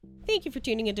Thank you for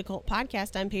tuning into Cult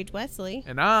Podcast. I'm Paige Wesley.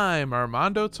 And I'm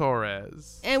Armando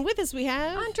Torres. And with us we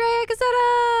have... Andrea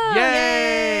Gazzetta!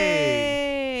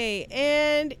 Yay!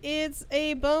 And it's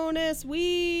a bonus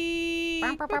week.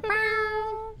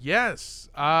 Yes.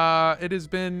 It has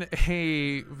been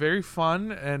a very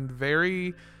fun and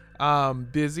very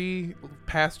busy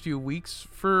past few weeks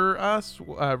for us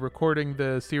recording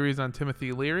the series on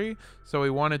Timothy Leary. So we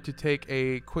wanted to take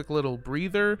a quick little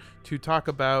breather to talk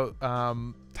about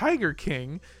Tiger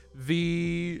King.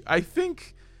 I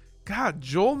think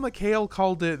Joel McHale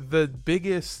called it the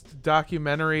biggest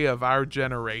documentary of our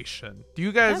generation. Do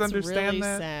you guys understand really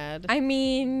that? Sad. I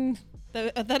mean,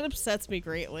 that upsets me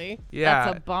greatly. Yeah.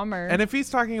 that's a bummer. And if he's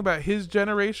talking about his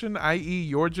generation, i.e.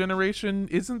 your generation,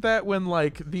 isn't that when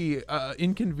like the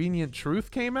Inconvenient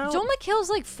Truth came out? Joel McHale's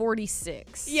like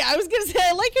 46. Yeah, I was going to say,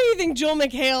 I like how you think Joel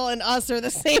McHale and us are the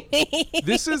same age.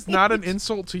 This is not an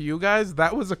insult to you guys.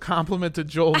 That was a compliment to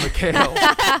Joel McHale.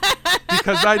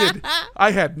 Because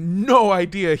I had no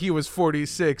idea he was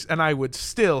 46 and I would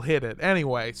still hit it.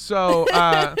 Anyway, so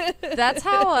That's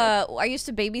how I used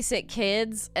to babysit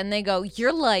kids, and they go,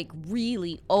 "You're like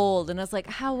really old." And I was like,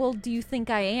 "How old do you think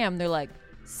I am?" They're like,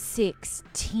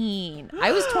 16.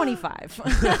 I was 25.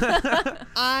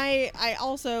 I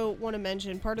also want to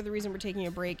mention part of the reason we're taking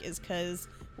a break is because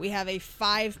we have a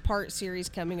 5-part series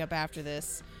coming up after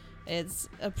this. It's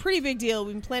a pretty big deal.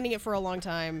 We've been planning it for a long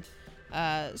time.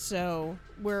 So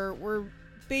we're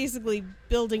basically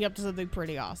building up to something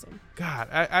pretty awesome. God,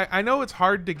 I know it's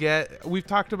hard to get. We've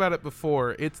talked about it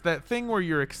before. It's that thing where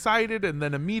you're excited and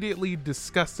then immediately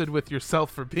disgusted with yourself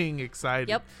for being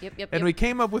excited. Yep. And we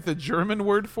came up with a German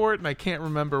word for it, and I can't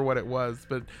remember what it was,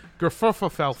 but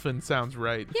Gerfurfelfen sounds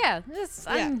right. Yeah,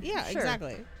 Yeah, sure.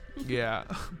 exactly. Yeah,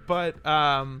 but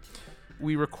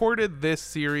we recorded this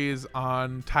series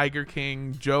on Tiger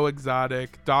King, Joe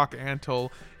Exotic, Doc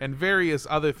Antle, and various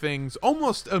other things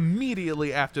almost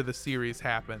immediately after the series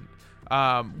happened.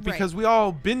 Because we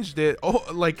all binged it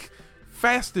like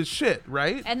fast as shit,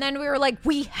 right? And then we were like,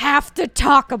 we have to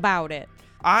talk about it.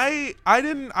 I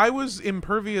was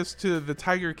impervious to the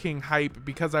Tiger King hype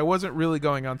because I wasn't really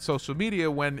going on social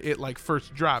media when it like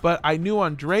first dropped. But I knew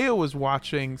Andrea was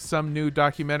watching some new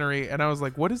documentary and I was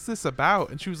like, what is this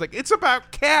about? And she was like, it's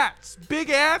about cats,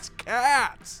 big ass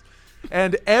cats.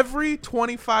 And every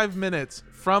 25 minutes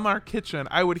from our kitchen,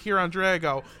 I would hear Andrea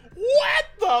go, what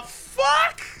the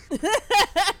fuck?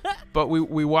 But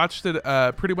we watched it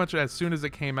pretty much as soon as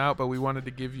it came out, but we wanted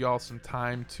to give y'all some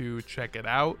time to check it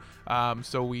out.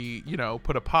 So we,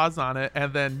 put a pause on it,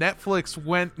 and then Netflix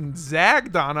went and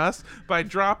zagged on us by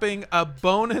dropping a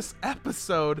bonus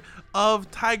episode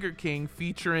of Tiger King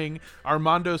featuring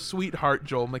Armando's sweetheart,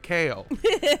 Joel McHale.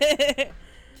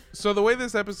 So the way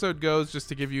this episode goes, just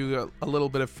to give you a little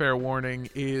bit of fair warning,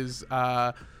 is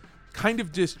kind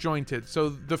of disjointed. So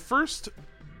the first,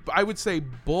 I would say,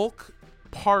 bulk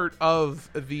part of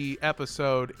the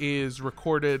episode is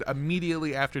recorded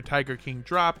immediately after Tiger King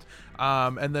dropped,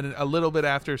 and then a little bit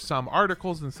after some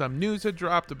articles and some news had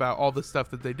dropped about all the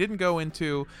stuff that they didn't go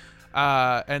into.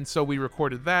 And so we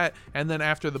recorded that, and then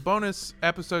after the bonus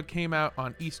episode came out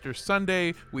on Easter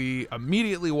Sunday, we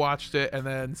immediately watched it and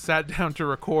then sat down to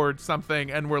record something,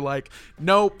 and we're like,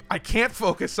 nope, I can't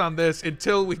focus on this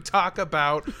until we talk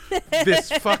about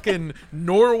this fucking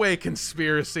Norway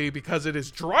conspiracy because it is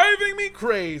driving me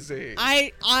crazy.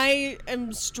 I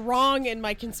am strong in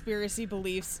my conspiracy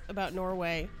beliefs about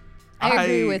Norway. I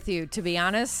agree with you, to be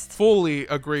honest. Fully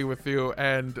agree with you.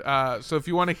 And so if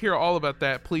you want to hear all about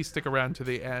that, please stick around to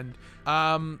the end.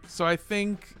 So I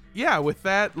think, with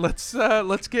that,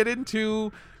 let's get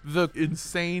into the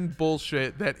insane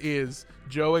bullshit that is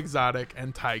Joe Exotic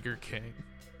and Tiger King.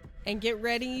 And get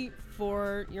ready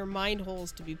for your mind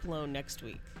holes to be blown next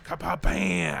week.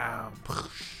 Ka-pa-bam!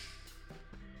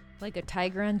 Like a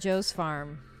tiger on Joe's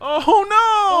farm. Oh, no!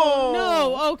 Oh,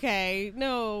 no. Okay.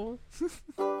 No.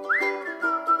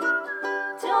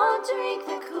 Don't drink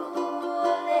the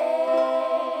Kool-Aid.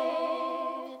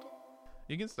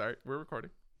 You can start. We're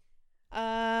recording.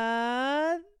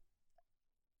 Hi.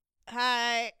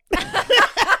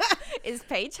 Is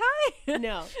Paige high?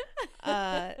 No.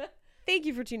 Thank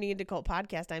you for tuning into Cult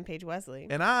Podcast. I'm Paige Wesley.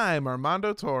 And I'm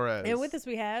Armando Torres. And with us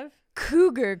we have...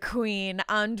 Cougar Queen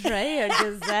Andrea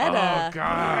Gazzetta. Oh,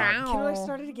 God. Can I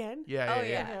start it again? Yeah.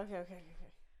 Okay.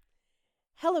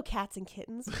 Hello, cats and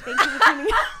kittens. Thank you for tuning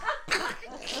in.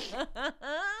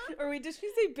 Or did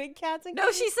she say big cats and No,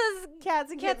 kittens? she says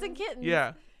cats and cats and kittens.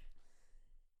 Yeah.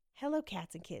 Hello,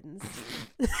 cats and kittens.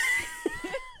 Okay,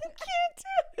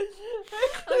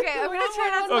 I'm gonna try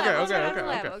not to laugh.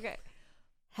 Okay. Okay.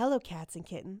 Hello, cats and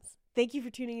kittens. Thank you for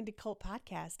tuning into Cult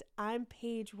Podcast. I'm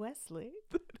Paige Wesley.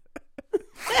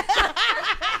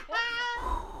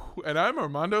 And I'm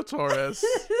Armando Torres.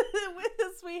 With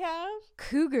us we have...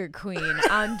 Cougar Queen,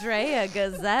 Andrea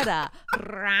Gazzetta.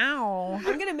 Row. I'm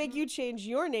going to make you change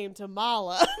your name to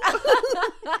Mala.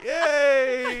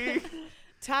 Yay!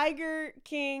 Tiger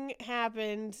King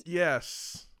happened.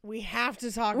 Yes. We have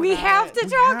to talk We about have it. to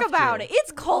We talk have about to. it.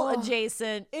 It's cult Oh.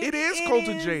 adjacent. It is cult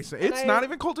adjacent. It's not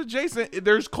even cult adjacent.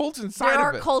 There's cults inside There are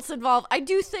of it. cults involved. I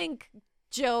do think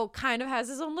Joe kind of has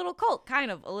his own little cult, kind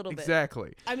of a little bit.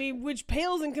 Exactly. I mean, which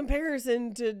pales in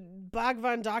comparison to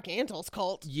Bhagwan Doc Antel's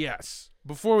cult. Yes.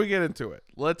 Before we get into it,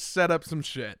 let's set up some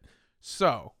shit.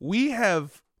 So, we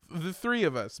have, the three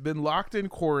of us, been locked in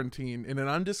quarantine in an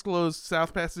undisclosed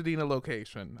South Pasadena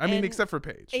location. I mean, And- except for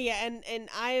Paige. Yeah, and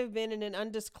I have been in an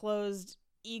undisclosed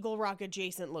Eagle Rock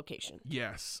adjacent location.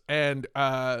 Yes. And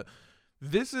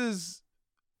this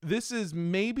is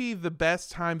maybe the best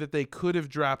time that they could have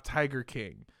dropped Tiger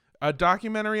King. A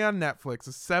documentary on Netflix,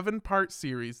 a 7-part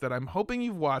series that I'm hoping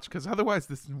you've watched, because otherwise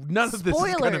none of this is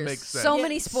going to Spoilers. make sense. So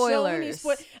many spoilers.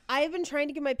 I have been trying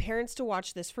to get my parents to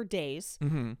watch this for days,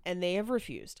 Mm-hmm. and they have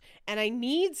refused. And I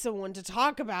need someone to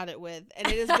talk about it with, and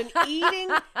it has been eating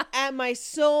at my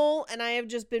soul, and I have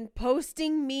just been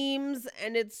posting memes,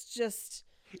 and it's just...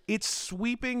 It's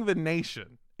sweeping the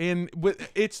nation.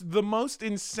 It's the most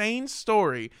insane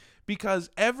story because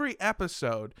every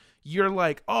episode you're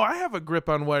like, oh, I have a grip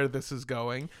on where this is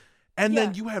going, and then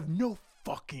Yeah. you have no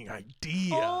fucking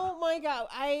idea. Oh my god.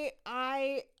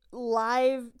 I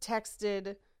live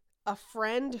texted a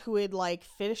friend who had like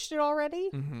finished it already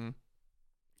Mm-hmm.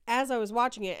 as I was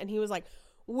watching it, and he was like,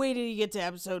 wait till you get to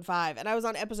episode 5. And I was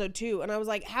on episode 2, and I was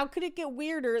like, how could it get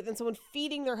weirder than someone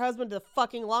feeding their husband to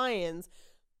fucking lions?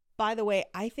 By the way,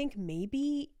 I think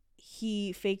maybe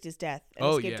he faked his death and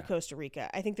Oh, escaped yeah. to Costa Rica.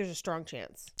 I think there's a strong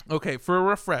chance. Okay, for a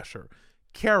refresher,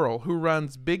 Carol, who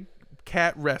runs Big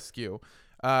Cat Rescue,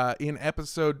 in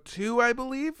episode 2, I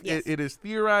believe, Yes. it is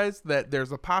theorized that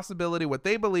there's a possibility. What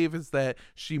they believe is that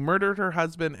she murdered her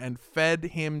husband and fed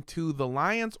him to the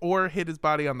lions or hid his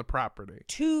body on the property.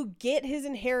 To get his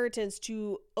inheritance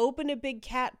to open a big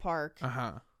cat park,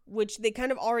 Uh-huh. which they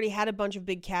kind of already had a bunch of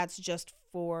big cats just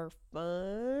for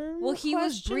fun. Well, he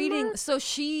was question breeding. mark? So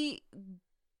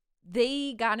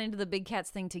they got into the big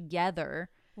cats thing together.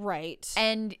 Right.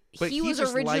 And But he he was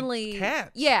just liked originally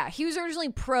cats. Yeah, he was originally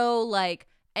pro like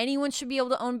anyone should be able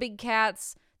to own big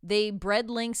cats. They bred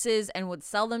lynxes and would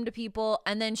sell them to people.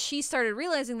 And then she started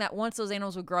realizing that once those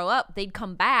animals would grow up, they'd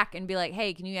come back and be like,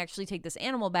 hey, can you actually take this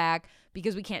animal back?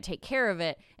 Because we can't take care of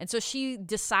it. And so she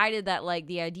decided that like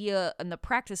the idea and the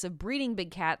practice of breeding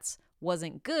big cats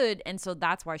wasn't good. And so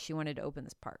that's why she wanted to open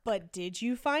this park. But did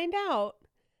you find out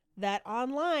that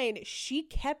online she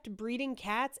kept breeding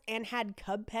cats and had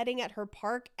cub petting at her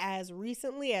park as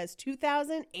recently as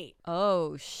 2008?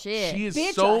 Oh, shit. She is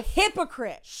Bitch, so a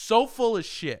hypocrite. so full of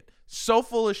shit. So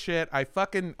full of shit.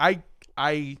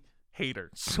 I hate her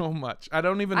so much. I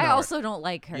don't even know. I her. also don't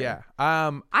like her. Yeah.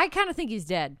 I kind of think he's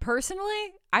dead.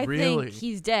 Personally, I Really? think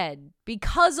he's dead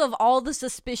because of all the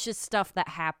suspicious stuff that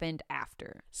happened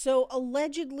after. So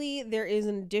allegedly there is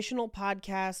an additional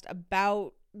podcast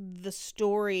about the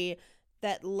story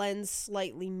that lends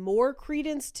slightly more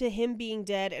credence to him being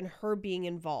dead and her being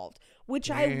involved,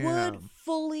 which I would Damn.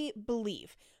 fully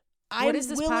believe. What I'm is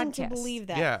this willing to podcast? believe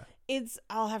that. Yeah.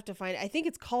 I'll have to find it. I think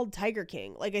it's called Tiger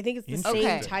King. Like I think it's the same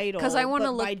Interesting. title, 'Cause I wanna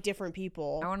but look- by different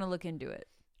people. I want to look into it.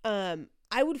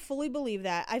 I would fully believe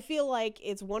that. I feel like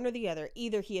it's one or the other.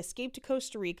 Either he escaped to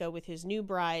Costa Rica with his new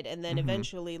bride and then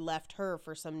eventually left her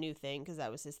for some new thing because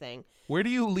that was his thing. Where do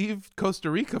you leave Costa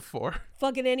Rica for?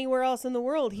 Fucking anywhere else in the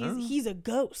world. He's a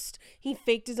ghost. He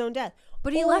faked his own death.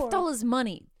 But he left Or- all his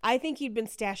money. I think he'd been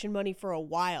stashing money for a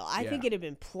while. I think Yeah. it had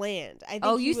been planned. I think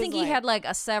Oh, he you was think he had like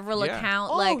a several Yeah.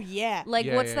 account? Oh, like, yeah. Like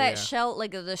Yeah, what's yeah, that yeah. shell?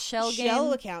 Like the shell game?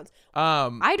 shell accounts.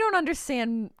 I don't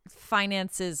understand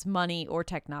finances, money, or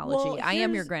technology. Well, I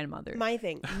am your here's grandmother. My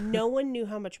thing. No one knew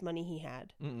how much money he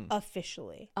had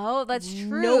officially. Oh, that's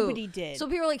true. Nobody did. So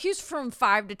people were like, he's from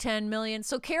 5 to 10 million.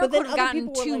 So Carol But then could have other gotten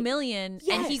people were 2 like, million, and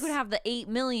he yes. could have the 8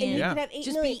 million. And he Yeah. could have 8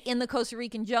 Just million. be in the Costa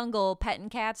Rican jungle petting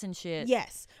cats and shit.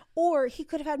 Yes. Or he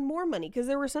could have had more money because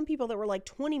there were some people that were like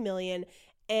 20 million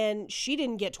and she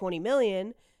didn't get 20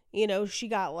 million. You know, she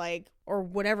got like, or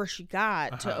whatever she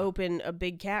got to open a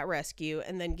big cat rescue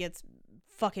and then gets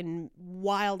fucking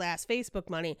wild ass Facebook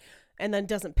money and then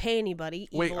doesn't pay anybody.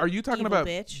 Wait, Evil- are you talking evil about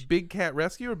bitch. Big Cat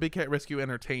Rescue or Big Cat Rescue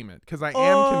Entertainment? Because I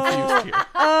am confused here.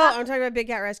 Oh, I'm talking about Big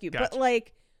Cat Rescue. But Gotcha.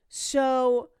 like,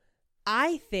 so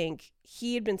I think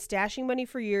he had been stashing money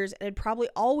for years and had probably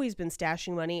always been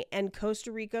stashing money, and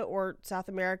Costa Rica or South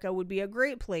America would be a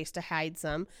great place to hide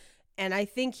some. And I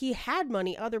think he had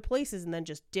money other places and then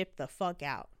just dipped the fuck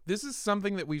out. This is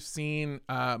something that we've seen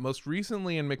most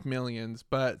recently in McMillions,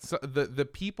 but the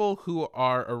people who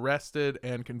are arrested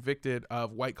and convicted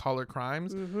of white collar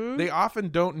crimes, they often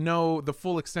don't know the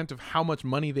full extent of how much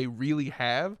money they really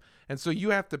have. And so you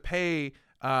have to pay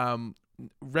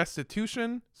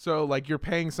restitution. So like you're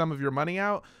paying some of your money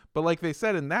out. But like they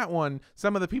said in that one,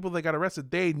 some of the people that got arrested,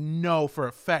 they know for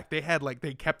a fact they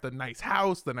kept the nice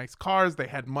house, the nice cars, they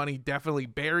had money definitely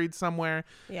buried somewhere.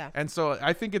 Yeah. And so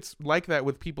I think it's like that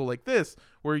with people like this,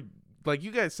 where like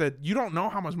you guys said, you don't know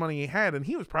how much money he had, and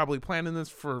he was probably planning this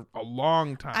for a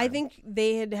long time. I think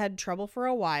they had trouble for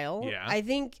a while. Yeah. I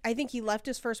think he left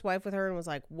his first wife with her and was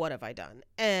like, what have I done?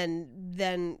 And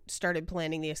then started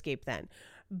planning the escape then.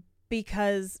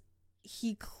 Because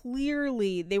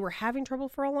they were having trouble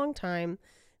for a long time.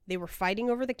 They were fighting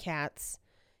over the cats.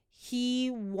 He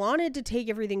wanted to take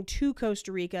everything to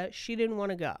Costa Rica. She didn't want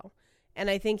to go. And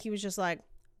I think he was just like,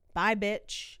 bye,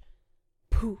 bitch.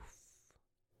 Poof.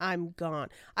 I'm gone.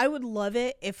 I would love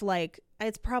it if, like,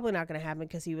 it's probably not going to happen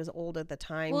because he was old at the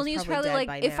time. Well, and he's probably dead like,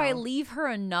 by if I now. leave her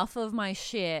enough of my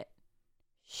shit,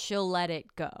 she'll let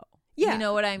it go. Yeah. You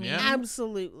know what I mean? Yeah.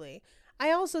 Absolutely.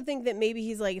 I also think that maybe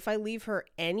he's like, if I leave her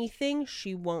anything,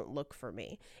 she won't look for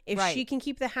me. If Right. she can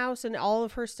keep the house and all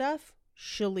of her stuff,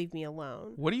 she'll leave me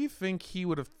alone. What do you think he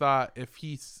would have thought if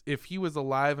he was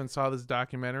alive and saw this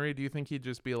documentary? Do you think he'd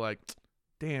just be like,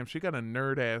 damn, she got a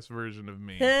nerd ass version of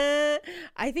me?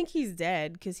 I think he's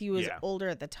dead because he was Yeah. older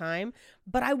at the time.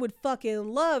 But I would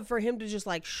fucking love for him to just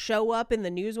like show up in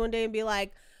the news one day and be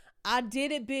like, I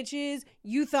did it, bitches.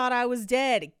 You thought I was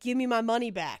dead. Give me my money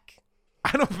back.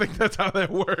 I don't think that's how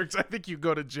that works. I think you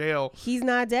go to jail. He's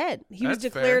not dead. He was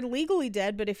That's declared fair. legally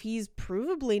dead, but if he's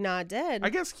provably not dead, I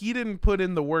guess he didn't put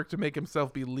in the work to make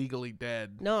himself be legally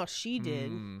dead. no, she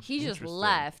did. He just Interesting.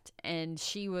 left, and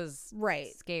she was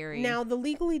Right. scary. Now, the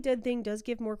legally dead thing does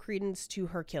give more credence to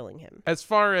her killing him. As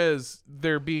far as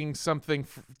there being something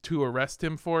to arrest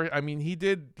him for, I mean, he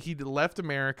left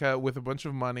America with a bunch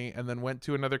of money and then went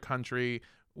to another country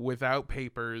without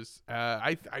papers.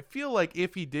 I feel like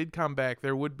if he did come back,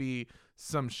 there would be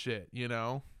some shit, you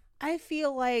know? I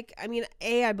feel like, I mean,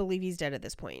 I believe he's dead at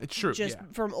this point. It's true, Just yeah.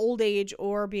 from old age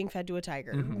or being fed to a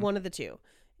tiger. Mhm. One of the two.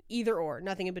 Either or,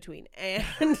 nothing in between.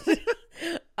 And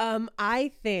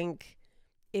I think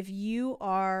if you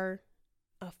are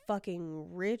a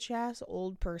fucking rich ass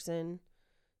old person,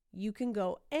 you can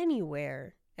go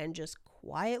anywhere and just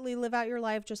quietly live out your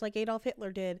life just like Adolf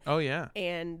Hitler did. Oh, yeah.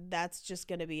 And that's just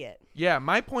going to be it. Yeah,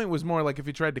 my point was more like if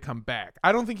he tried to come back.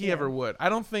 I don't think he Yeah. ever would. I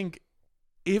don't think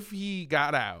if he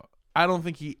got out, I don't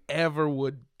think he ever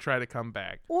would try to come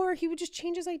back. Or he would just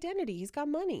change his identity. He's got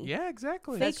money. Yeah,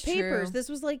 exactly. Fake That's papers. true. This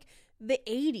was like the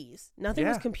 80s. Nothing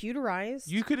was Yeah. computerized.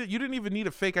 You didn't even need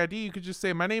a fake ID. You could just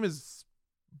say, my name is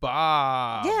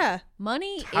Bob. yeah.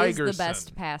 money is Tigerson. the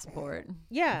best passport.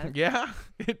 Yeah. Yeah,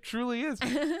 it truly is.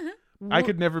 I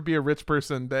could never be a rich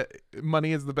person that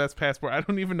money is the best passport. I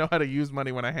don't even know how to use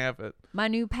money when I have it. My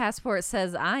new passport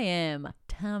says I am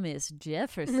Thomas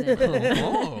Jefferson.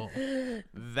 Oh,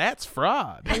 that's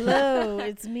fraud. Hello,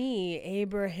 it's me,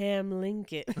 Abraham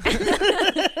Lincoln.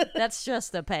 That's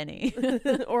just a penny.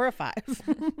 Or a 5.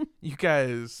 You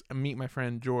guys meet my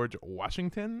friend George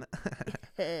Washington.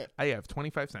 I have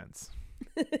 25 cents.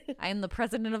 I am the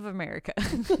president of America.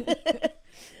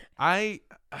 I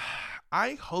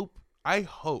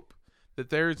hope that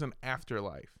there is an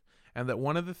afterlife, and that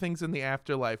one of the things in the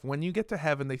afterlife, when you get to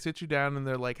heaven, they sit you down and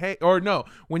they're like, hey, or no,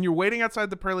 when you're waiting outside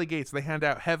the pearly gates, they hand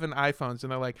out heaven iPhones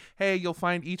and they're like, hey, you'll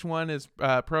find each one is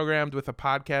programmed with a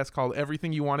podcast called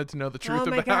Everything You Wanted to Know the Truth Oh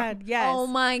my About. God, yes. Oh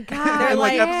my God. And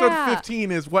like like, episode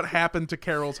 15 is what happened to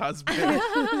Carol's husband.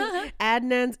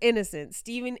 Adnan's innocent.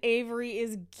 Stephen Avery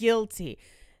is guilty.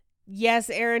 Yes,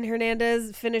 Aaron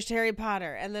Hernandez finished Harry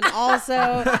Potter. And then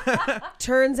also,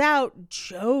 turns out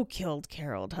Joe killed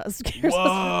Carol's husband.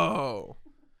 Whoa.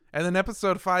 And then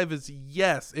episode 5 is,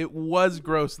 yes, it was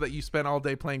gross that you spent all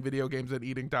day playing video games and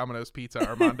eating Domino's pizza,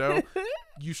 Armando.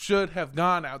 You should have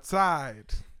gone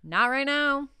outside. Not right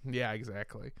now. Yeah,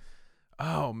 exactly.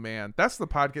 Oh, man. That's the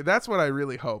podcast. That's what I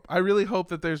really hope. I really hope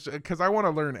that there's, because I want to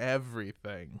learn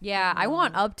everything. Yeah, I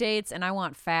want updates and I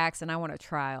want facts and I want a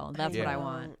trial. That's what I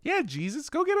want. Yeah, Jesus,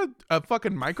 go get a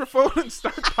fucking microphone and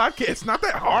start a podcast. It's not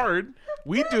that hard.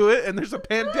 We do it, and there's a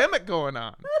pandemic going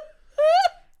on.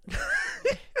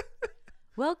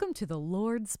 Welcome to the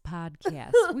Lord's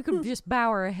Podcast. We could just bow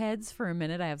our heads for a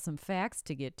minute. I have some facts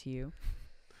to get to you.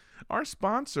 Our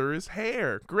sponsor is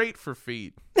hair. Great for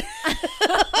feet.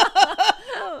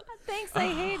 Thanks, I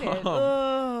hate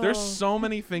it. There's so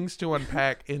many things to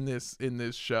unpack in this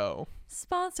show.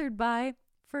 Sponsored by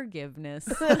forgiveness.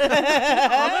 Oh,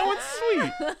 that one's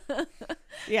sweet.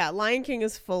 Yeah, Lion King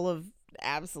is full of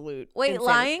absolute. Wait,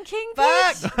 insanity. Lion King?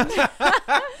 Fuck. Even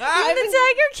the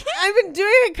Tiger King? I've been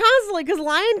doing it constantly because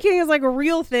Lion King is like a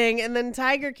real thing, and then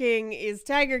Tiger King is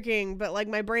Tiger King, but like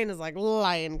my brain is like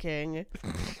Lion King.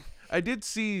 I did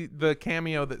see the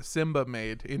cameo that Simba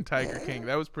made in Tiger King.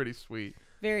 That was pretty sweet.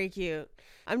 Very cute.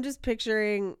 I'm just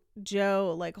picturing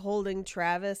Joe like holding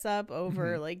Travis up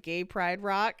over like Gay Pride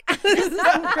Rock. This is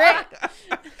great.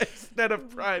 Instead of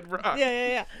Pride Rock.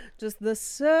 Yeah. Just the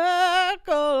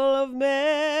circle of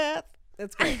meth.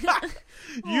 That's great.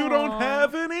 You don't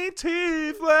have any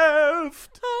teeth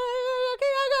left.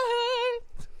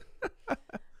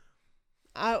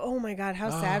 Oh my God, how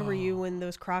sad were you when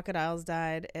those crocodiles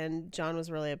died and John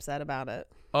was really upset about it?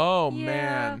 Oh, Yeah.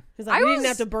 man. He's like, I we didn't was-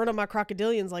 have to burn up my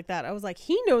crocodilians like that. I was like,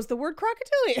 he knows the word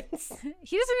crocodilians.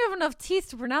 He doesn't have enough teeth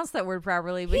to pronounce that word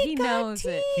properly, but he got knows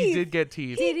it. He did get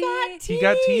teeth. Did he? got He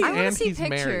got teeth I want to and see he's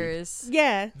married. pictures.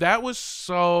 Yeah. That was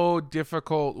so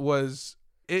difficult.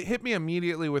 It hit me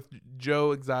immediately with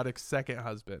Joe Exotic's second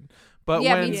husband. But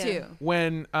Yeah, when me too.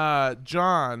 when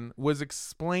John was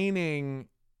explaining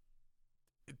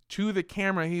to the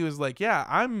camera, he was like, yeah,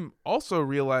 I'm also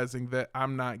realizing that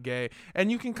I'm not gay.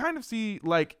 And you can kind of see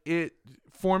like it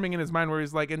forming in his mind where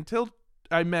he's like, until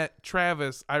I met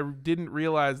Travis, I didn't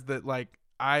realize that like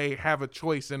I have a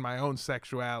choice in my own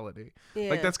sexuality. Yeah.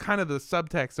 Like that's kind of the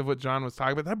subtext of what John was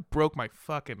talking about. That broke my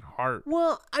fucking heart.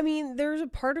 Well, I mean, there's a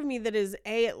part of me that is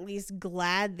at least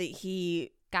glad that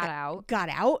he Got out. got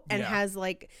out and Yeah. has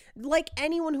like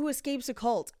anyone who escapes a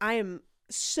cult. I am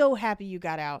so happy you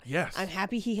got out. Yes. I'm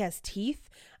happy he has teeth.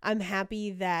 I'm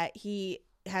happy that he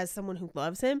has someone who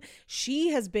loves him.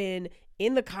 She has been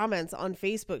in the comments on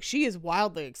Facebook. She is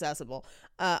wildly accessible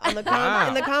on the Wow.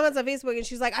 in the comments on Facebook, and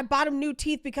she's like, I bought him new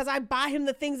teeth because I buy him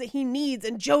the things that he needs,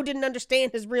 and Joe didn't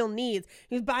understand his real needs.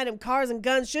 He was buying him cars and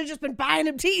guns. Should have just been buying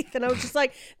him teeth. And I was just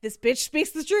like, this bitch speaks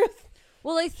the truth.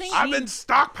 Well, I think I've been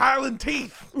stockpiling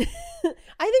teeth.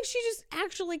 I think she just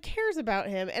actually cares about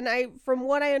him. And from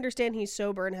what I understand, he's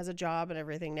sober and has a job and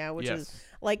everything now, which is Yes.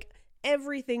 like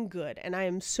everything good. And I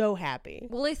am so happy.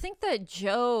 Well, I think that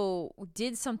Joe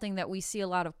did something that we see a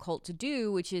lot of cult to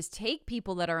do, which is take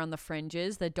people that are on the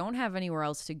fringes that don't have anywhere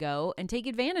else to go and take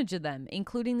advantage of them,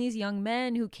 including these young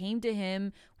men who came to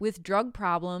him with drug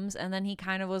problems. And then he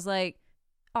kind of was like,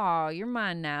 oh, you're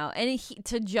mine now. And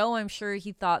to Joe, I'm sure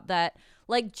he thought that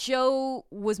like Joe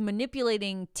was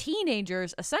manipulating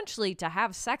teenagers essentially to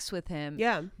have sex with him.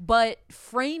 Yeah. But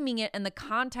framing it in the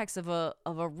context of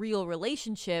a real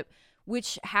relationship,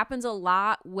 which happens a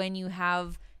lot when you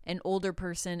have an older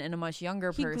person and a much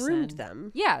younger He person. groomed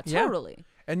them. Yeah, Yeah. totally.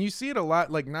 And you see it a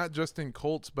lot, like not just in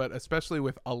cults, but especially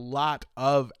with a lot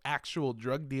of actual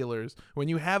drug dealers. When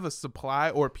you have a supply,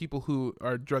 or people who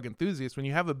are drug enthusiasts, when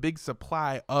you have a big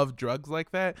supply of drugs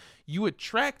like that, you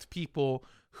attract people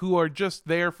who are just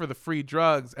there for the free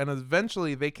drugs, and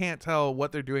eventually they can't tell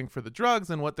what they're doing for the drugs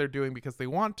and what they're doing because they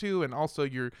want to. And also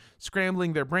you're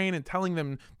scrambling their brain and telling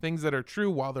them things that are true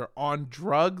while they're on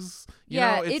drugs. You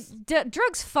know, it's,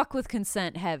 drugs fuck with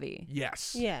consent heavy.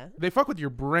 yes. Yeah. They fuck with your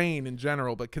brain in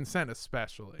general, but consent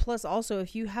especially. Plus, also,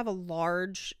 if you have a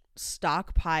large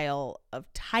stockpile of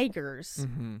tigers,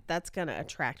 that's going to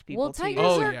attract people Well, to tigers you.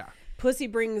 Oh, are- yeah.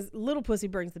 Little pussy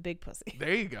brings the big pussy.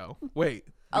 There you go. Wait.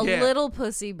 A yeah, little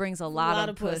pussy brings a lot,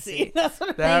 of pussy. That's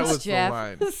what That Thanks, was Jeff. the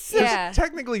line. Yeah.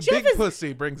 Technically, Jeff big is-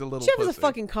 pussy brings a little Jeff pussy. is a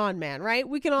fucking con man, right?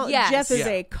 We can all. Yes. Jeff is Yeah.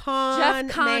 a con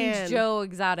Jeff cons man. Joe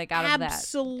Exotic out of that.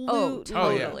 Absolutely. Oh,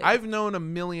 yeah. Totally. I've known a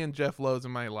million Jeff Lowe's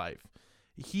in my life.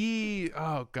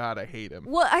 Oh, God, I hate him.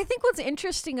 Well, I think what's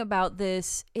interesting about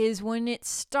this is when it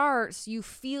starts, you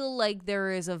feel like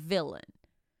there is a villain.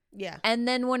 Yeah. And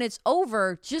then when it's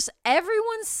over, just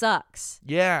everyone sucks.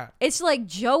 Yeah. It's like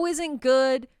Joe isn't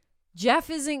good, Jeff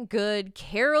isn't good,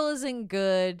 Carol isn't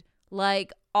good.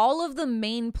 Like all of the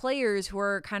main players who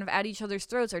are kind of at each other's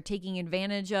throats are taking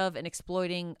advantage of and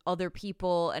exploiting other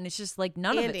people. And it's just like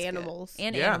none of And it's good. animals.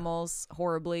 And Yeah. animals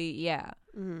horribly. Yeah.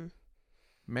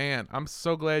 Man, I'm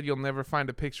so glad you'll never find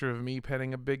a picture of me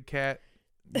petting a big cat.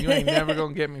 You ain't never going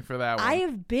to get me for that one. I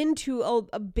have been to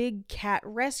a big cat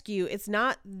rescue. It's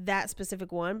not that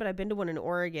specific one, but I've been to one in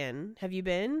Oregon. Have you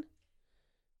been?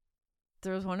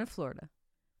 There was one in Florida.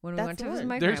 When we That's went the to visit one.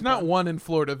 my There's grandpa. not one in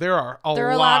Florida. There are a There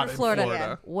are lot in Florida.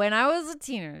 Florida. When I was a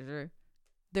teenager,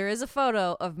 there is a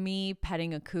photo of me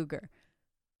petting a cougar,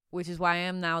 which is why I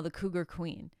am now the cougar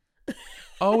queen.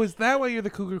 Oh, is that why you're the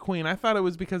cougar queen? I thought it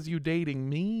was because you dating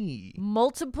me.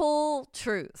 Multiple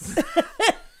truths.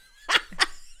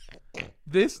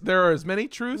 There are as many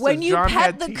truths When as you John pet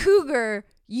had the teeth. cougar,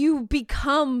 you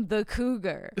become the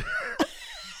cougar.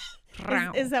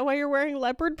 Is that why you're wearing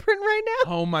leopard print right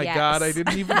now? Oh my Yes. God, I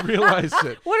didn't even realize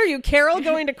it. What are you, Carol,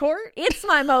 going to court? It's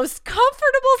my most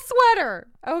comfortable sweater.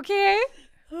 Okay.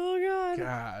 Oh, God.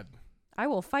 God. I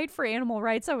will fight for animal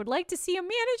rights. I would like to see a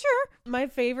manager. My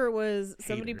favorite was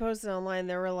somebody Hater. posted online.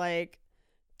 They were like,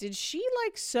 did she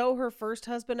like sew her first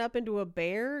husband up into a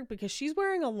bear? Because she's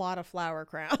wearing a lot of flower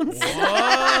crowns.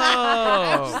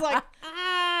 I was Whoa. like,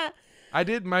 ah. I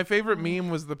did. My favorite meme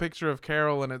was the picture of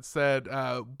Carol, and it said,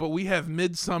 "But we have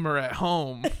midsummer at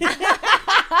home."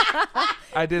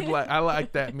 I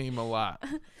like that meme a lot.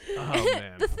 Oh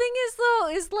man. The thing is though,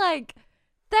 is like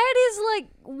that is like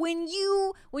when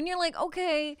you're like,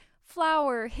 okay,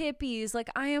 flower, hippies, like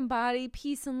I embody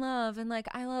peace and love and like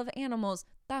I love animals.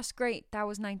 That's great. That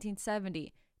was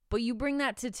 1970. But you bring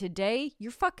that to today,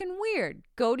 you're fucking weird.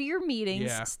 Go to your meetings.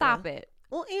 Yeah. Stop it.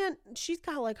 Well, and she's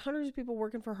got like hundreds of people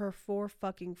working for her for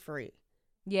fucking free.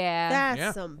 Yeah. That's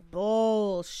Yeah. some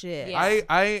bullshit.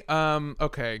 Yeah.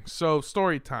 Okay, so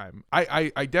story time.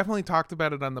 I definitely talked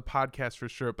about it on the podcast for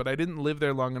sure, but I didn't live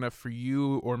there long enough for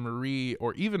you or Marie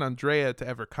or even Andrea to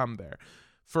ever come there.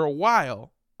 For a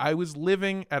while, I was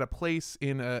living at a place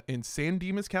in San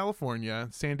Dimas, California.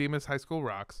 San Dimas High School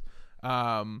rocks.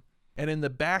 And in the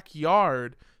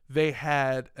backyard, they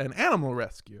had an animal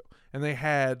rescue. And they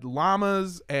had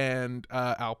llamas and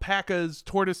alpacas,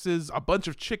 tortoises, a bunch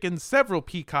of chickens, several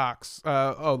peacocks,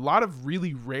 a lot of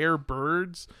really rare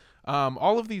birds,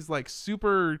 all of these like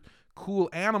super cool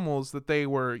animals that they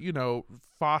were,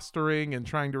 fostering and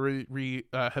trying to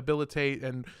rehabilitate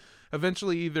and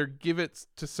eventually either give it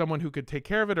to someone who could take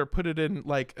care of it or put it in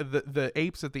like the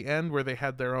apes at the end where they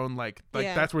had their own like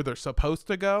Yeah. that's where they're supposed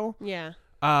to go. Yeah.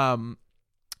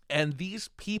 And these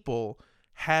people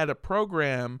had a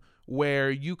program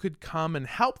where you could come and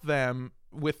help them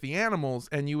with the animals,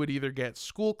 and you would either get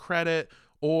school credit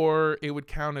or it would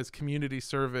count as community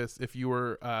service if you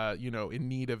were, in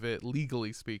need of it,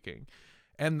 legally speaking.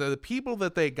 And the people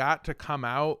that they got to come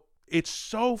out, it's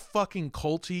so fucking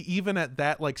culty, even at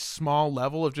that like small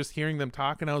level of just hearing them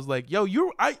talk. And I was like, yo,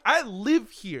 I live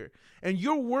here and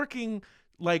you're working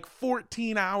like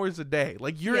 14 hours a day.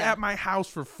 Like you're Yeah. at my house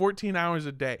for 14 hours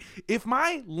a day. If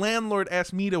my landlord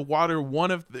asked me to water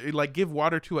give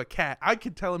water to a cat, I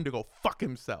could tell him to go fuck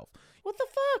himself. What the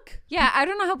fuck? Yeah, I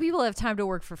don't know how people have time to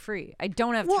work for free. I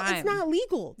don't have Well, time. it's not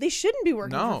legal. They shouldn't be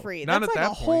working No, for free. not That's at like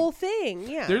that a point. whole thing.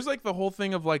 Yeah. There's like the whole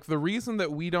thing of like the reason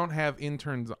that we don't have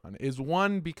interns on is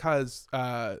one because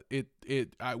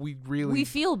We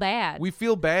feel bad. we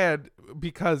feel bad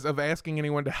because of asking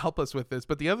anyone to help us with this.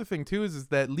 But the other thing too is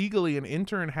that legally an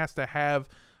intern has to have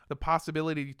the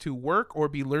possibility to work or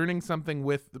be learning something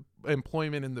with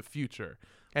employment in the future.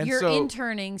 And You're so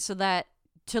interning so that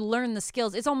to learn the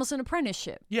skills, it's almost an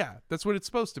apprenticeship. yeah, that's what it's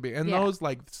supposed to be. And Yeah. those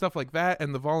like stuff like that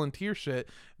and the volunteer shit,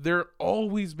 they're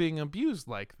always being abused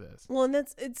like this. Well, and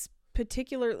it's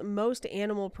particular. Most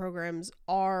animal programs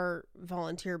are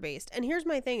volunteer based. And here's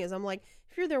my thing: is I'm like,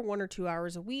 if you're there 1 or 2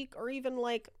 hours a week, or even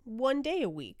like 1 day a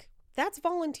week, that's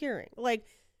volunteering. Like,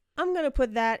 I'm gonna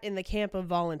put that in the camp of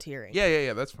volunteering.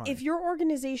 Yeah, that's fine. If your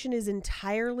organization is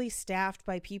entirely staffed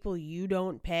by people you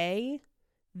don't pay,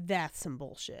 that's some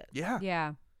bullshit. yeah.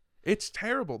 Yeah. It's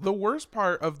terrible. The worst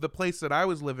part of the place that I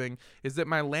was living is that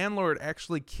my landlord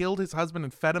actually killed his husband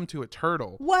and fed him to a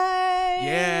turtle. What?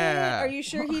 Yeah. Are you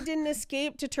sure he didn't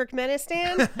escape to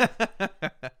Turkmenistan?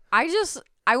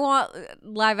 I want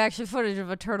live action footage of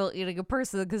a turtle eating a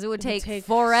person because it would It would take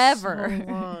forever.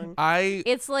 so long.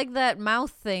 It's like that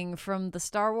mouth thing from the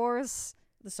Star Wars.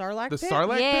 The Sarlacc The pit?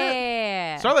 Sarlacc pit?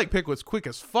 Yeah. Sarlacc pit was quick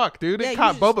as fuck, dude. Yeah, It you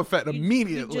caught just- Boba Fett You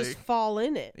immediately. just fall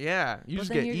in it. Yeah, you But just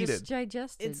then get you're eaten. just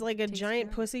digested. It's like a Takes giant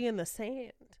forever. pussy in the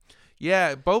sand.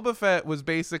 Yeah, Boba Fett was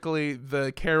basically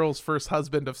the Carol's first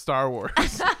husband of Star Wars.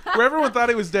 Where everyone thought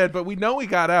he was dead, but we know he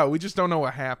got out. We just don't know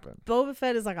what happened. Boba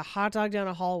Fett is like a hot dog down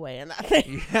a hallway in that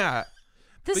thing. Yeah.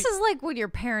 This is like when your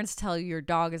parents tell you your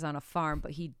dog is on a farm, but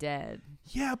he dead.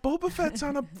 Yeah, Boba Fett's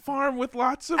on a farm with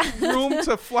lots of room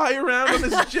to fly around on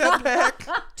his jetpack.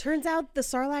 Turns out the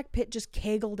Sarlacc pit just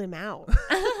kegled him out.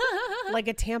 Like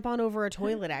a tampon over a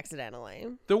toilet accidentally.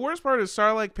 The worst part is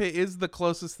Sarlacc pit is the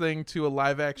closest thing to a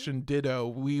live action Ditto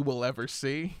we will ever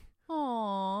see.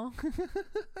 Aww.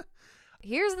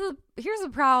 Here's the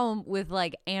problem with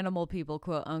like animal people,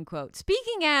 quote unquote.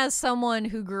 Speaking as someone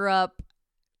who grew up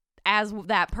as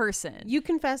that person. You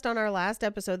confessed on our last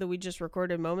episode that we just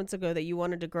recorded moments ago that you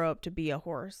wanted to grow up to be a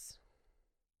horse.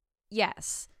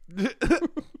 Yes.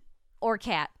 or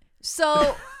cat.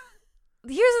 So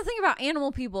here's the thing about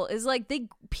animal people is like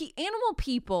animal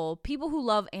people who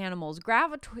love animals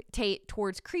gravitate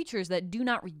towards creatures that do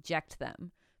not reject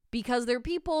them, because they're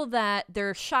people that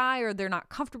they're shy or they're not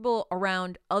comfortable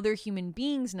around other human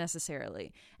beings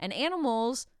necessarily. And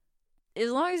animals, as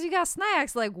long as you got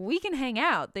snacks, like, we can hang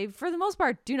out. They, for the most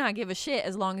part, do not give a shit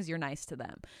as long as you're nice to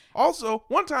them. Also,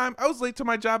 one time I was late to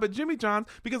my job at Jimmy John's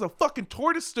because a fucking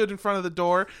tortoise stood in front of the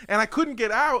door and I couldn't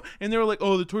get out. And they were like,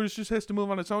 oh, the tortoise just has to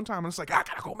move on its own time. And it's like, I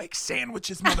gotta go make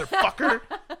sandwiches, motherfucker.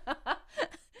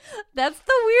 That's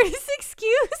the weirdest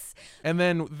excuse. And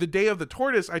then the day of the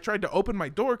tortoise, I tried to open my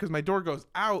door because my door goes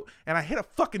out, and I hit a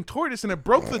fucking tortoise and it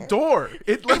broke the door.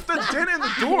 It left a dent in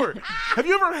the door. Have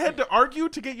you ever had to argue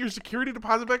to get your security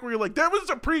deposit back where you're like, that was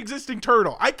a pre-existing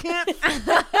turtle. I can't.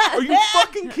 Are you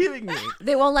fucking kidding me?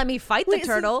 They won't let me fight the Wait,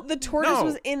 so turtle. the tortoise No.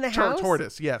 was in the house?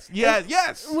 Tortoise, yes. Yeah,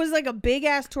 yes. It was like a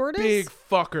big-ass tortoise? Big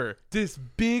fucker. This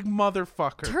big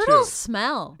motherfucker, Turtles too.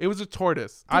 smell. It was a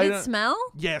tortoise. Did it smell?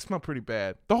 Yeah, it smelled pretty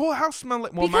bad. The whole house smelled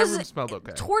like, well, my room smelled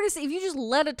okay. Tortoise, if you just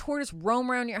let a tortoise roam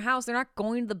around your house, they're not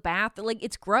going to the bath. Like,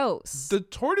 it's gross. The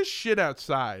tortoise shit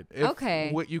outside. If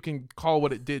Okay. What you can call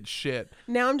what it did shit.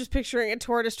 Now I'm just picturing a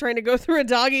tortoise trying to go through a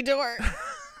doggy door.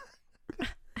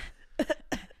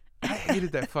 I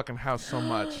hated that fucking house so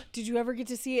much. Did you ever get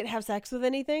to see it have sex with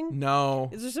anything? No.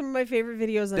 These are some of my favorite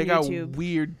videos on They got YouTube.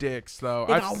 weird dicks, though.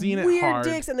 They I've got seen it weird hard.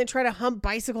 dicks, and they try to hump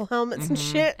bicycle helmets and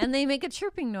shit. And they make a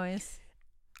chirping noise.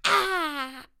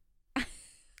 Ah!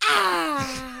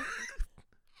 Ah!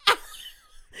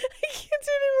 I can't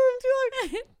do it anymore. I'm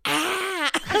too like,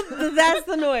 ah! That's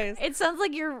the noise. It sounds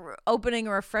like you're opening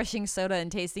a refreshing soda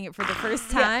and tasting it for the first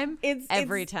time. It's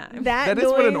every it's time. That That is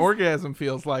what an noise- orgasm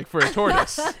feels like for a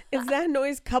tortoise. It's that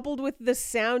noise coupled with the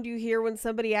sound you hear when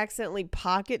somebody accidentally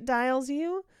pocket dials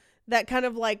you. That kind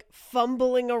of like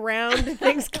fumbling around,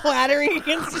 things clattering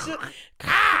against each other.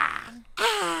 Ah!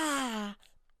 Ah!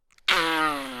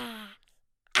 Ah!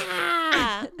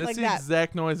 Ah! That's Like the that.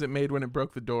 exact noise it made when it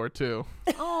broke the door, too.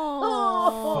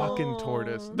 Oh. Fucking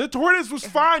tortoise. The tortoise was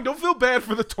fine. Don't feel bad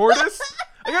for the tortoise.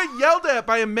 I got yelled at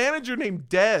by a manager named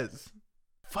Dez.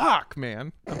 Fuck,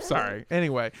 man. I'm sorry.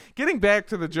 Anyway, getting back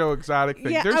to the Joe Exotic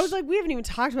thing. Yeah, there's... I was like, we haven't even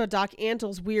talked about Doc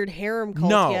Antle's weird harem cult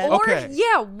No. yet. Oh, okay. Or,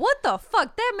 yeah, what the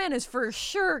fuck? That man is for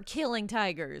sure killing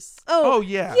tigers. Oh,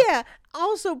 yeah. Yeah.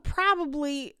 Also,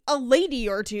 probably a lady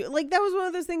or two. Like, that was one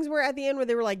of those things where at the end where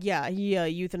they were like, yeah, he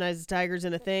euthanizes tigers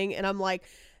in a thing. And I'm like,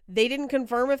 they didn't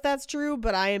confirm if that's true,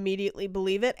 but I immediately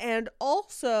believe it. And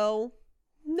also,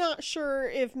 not sure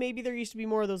if maybe there used to be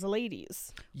more of those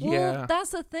ladies. Yeah. Well,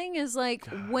 that's the thing is like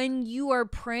when you are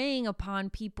preying upon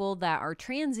people that are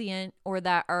transient or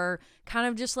that are kind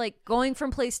of just like going from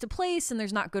place to place and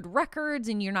there's not good records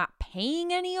and you're not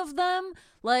paying any of them,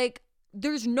 like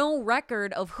there's no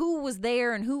record of who was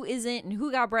there and who isn't and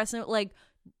who got breast. Like,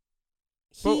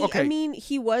 Well, okay. I mean,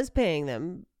 he was paying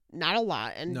them. Not a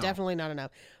lot, and No. definitely not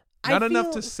enough. Not I enough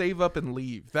feel- to save up and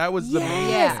leave. That was the main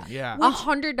Yes. thing. Yeah.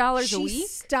 $100 a She week.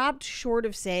 stopped short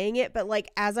of saying it, but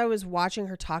like as I was watching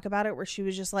her talk about it, where she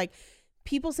was just like,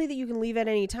 people say that you can leave at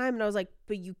any time, and I was like,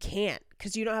 but you can't,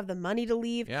 because you don't have the money to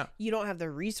leave. Yeah. You don't have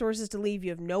the resources to leave. You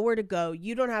have nowhere to go.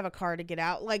 You don't have a car to get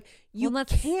out. Like, you Well,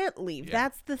 that's- can't leave. Yeah.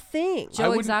 That's the thing. I Joe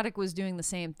wouldn't- Exotic was doing the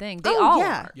same thing. They Oh, all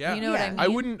yeah. are. Yeah. You know what I Yeah.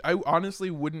 mean? I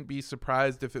honestly wouldn't be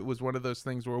surprised if it was one of those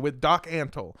things where with Doc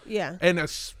Antle, Yeah. and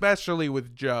especially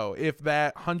with Joe, if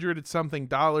that $100 and something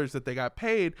that they got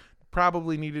paid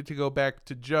probably needed to go back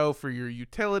to Joe for your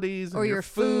utilities and Or your your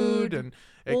food food. and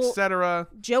Well, etc.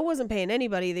 Joe wasn't paying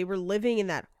anybody. They were living in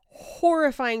that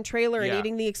horrifying trailer and Yeah.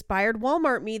 eating the expired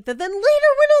Walmart meat that then later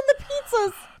went on the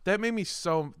pizzas. That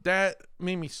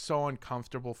made me so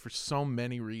uncomfortable for so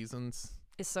many reasons.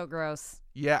 It's so gross.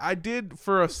 Yeah, I did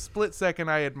for a split second.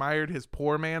 I admired his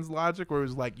poor man's logic, where it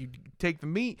was like, you take the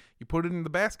meat, you put it in the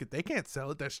basket. They can't sell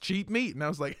it. That's cheap meat. And I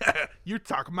was like, you're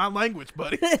talking my language,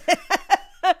 buddy.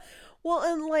 Well,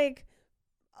 and like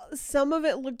some of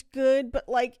it looked good, but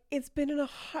like it's been in a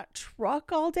hot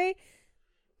truck all day.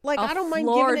 Like A I don't mind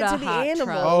giving it Florida to the hot animals,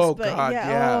 truck. Oh, but God, yeah.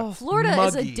 yeah. Oh. Florida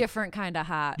is a Muggy. different kind of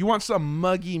hot. You want some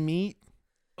muggy meat?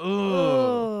 Ugh.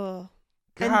 Ugh.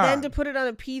 And God. then to put it on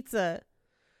a pizza.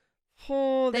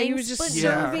 Oh, that he Things was just split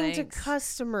serving to things.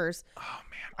 customers.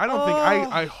 I don't think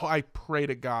Oh. I pray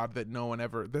to God that no one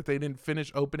ever that they didn't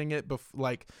finish opening it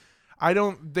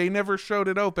they never showed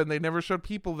it open. They never showed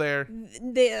people there.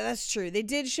 That's true. They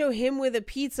did show him with a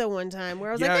pizza one time where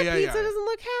I was Yeah, like, that yeah, pizza yeah. doesn't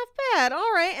look half bad.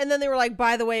 All right. And then they were like,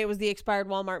 by the way, it was the expired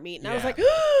Walmart meat. And I was Yeah. like,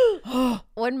 oh,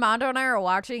 When Mondo and I are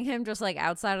watching him just like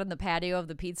outside on the patio of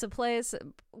the pizza place,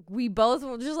 we both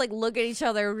will just like look at each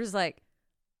other. We're just like,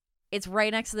 it's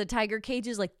right next to the tiger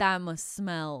cages. Like, that must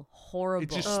smell horrible. It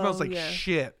just smells like yeah.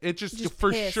 shit. It just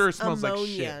for piss, sure smells like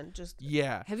ammonia, shit. Just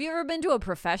Yeah. Have you ever been to a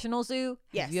professional zoo?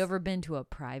 Yes. Have you ever been to a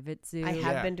private zoo? I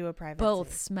have Yeah. been to a private Both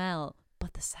zoo. smell,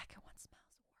 but the second one smells.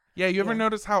 Yeah, you ever Yeah.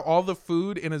 notice how all the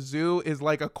food in a zoo is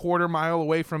like a quarter mile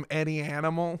away from any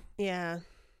animal? Yeah.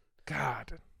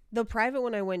 God. The private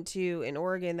one I went to in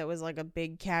Oregon that was like a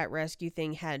big cat rescue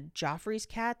thing had Joffrey's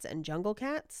cats and jungle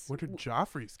cats. What are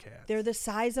Joffrey's cats? They're the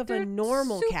size of They're a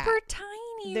normal super cat.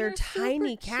 tiny. They're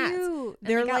tiny super cats. cute. And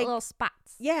They're they got like- little spots.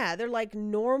 Yeah, they're like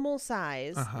normal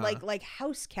size, Uh-huh. like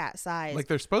house cat size. like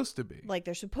they're supposed to be. Like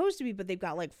they're supposed to be, but they've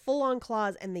got like full on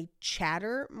claws and they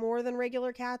chatter more than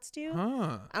regular cats do.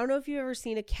 Huh. I don't know if you've ever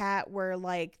seen a cat where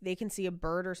like they can see a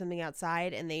bird or something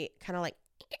outside and they kind of like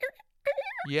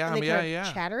Yeah, and they kind of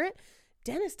yeah. chatter it.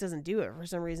 Dennis doesn't do it for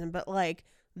some reason, but like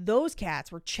those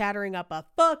cats were chattering up a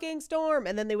fucking storm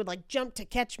and then they would like jump to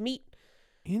catch meat.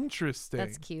 Interesting.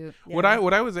 That's cute. What Yeah.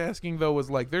 I was asking though was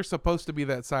like they're supposed to be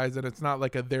that size and it's not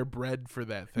like they're bred for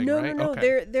that thing, No, right? no.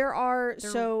 Okay. There are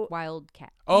They're so wild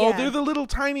cat. Oh, yeah. they're the little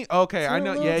tiny. Okay, So I the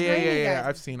know. little Yeah. tiny guys.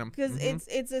 I've seen them. because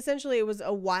it's essentially it was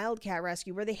a wild cat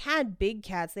rescue where they had big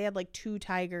cats. They had like 2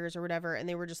 tigers or whatever, and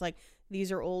they were just like,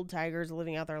 these are old tigers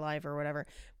living out their life or whatever.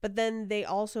 But then they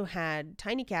also had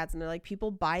tiny cats, and they're like,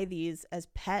 people buy these as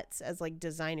pets, as like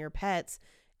designer pets,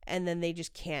 and then they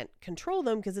just can't control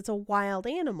them because it's a wild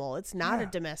animal. It's not a Yeah.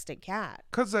 domestic cat.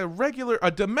 Because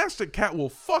a domestic cat will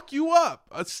fuck you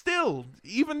up. Still,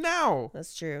 even now,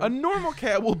 That's true. a normal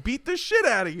cat will beat the shit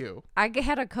out of you. I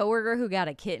had a coworker who got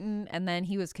a kitten, and then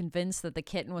he was convinced that the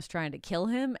kitten was trying to kill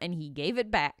him, and he gave it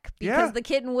back because Yeah. the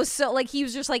kitten was so like he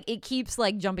was just like, it keeps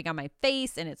like jumping on my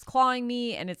face and it's clawing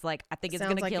me, and it's like, I think it's Sounds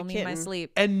gonna like kill a me in my kitten.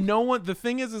 sleep. And no one, the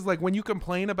thing is like when you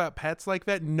complain about pets like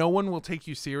that, no one will take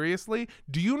you seriously.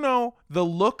 Do you know the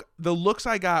looks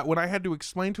I got when I had to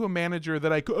explain to a manager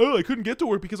that I couldn't get to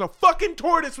work because a fucking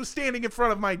tortoise was standing in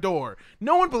front of my door?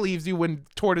 No one believes you when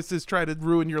tortoises try to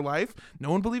ruin your life.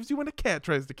 No one believes you when a cat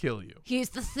tries to kill you. Here's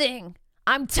the thing,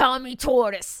 I'm Tommy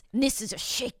Tortoise, and this is a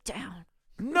shakedown.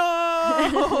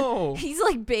 No! He's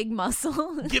like big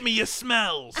muscle. Give me your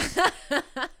smells.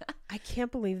 I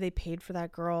can't believe they paid for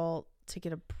that girl to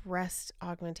get a breast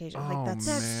augmentation. Oh, Like that's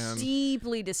man.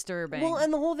 Deeply disturbing. well,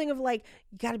 and the whole thing of like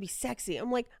you got to be sexy.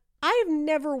 I'm like, I have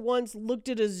never once looked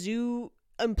at a zoo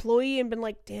employee and been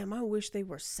like, damn, I wish they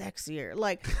were sexier.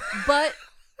 Like but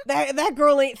that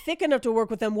girl ain't thick enough to work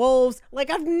with them wolves. Like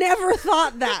I've never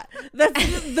thought that. Those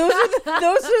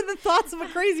are the thoughts of a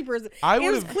crazy person. I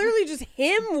It was would've- clearly just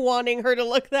him wanting her to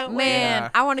look that way. man, Yeah.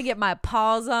 I want to get my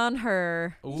paws on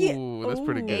her. Ooh, Yeah. that's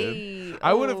pretty Ooh. good. Hey,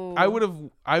 I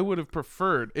oh. would have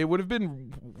preferred. It would have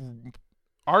been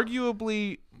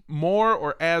arguably more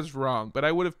or as wrong, but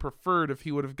I would have preferred if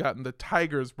he would have gotten the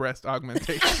tiger's breast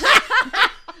augmentation.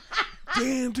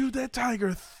 Damn, dude, that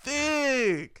tiger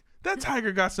thick. That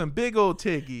tiger got some big old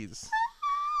tiggies.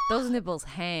 Those nipples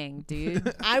hang,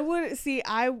 dude.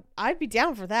 I'd be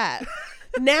down for that.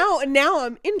 Now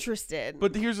I'm interested.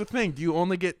 But here's the thing: do you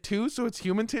only get 2, so it's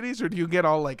human titties, or do you get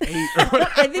all like 8 or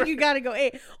whatever? I think you got to go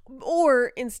 8. Or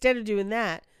instead of doing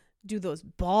that, do those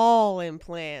ball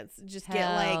implants. Just get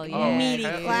Hell like yeah, meaty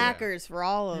dude. clackers for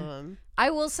all of them. I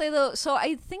will say though, so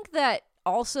I think that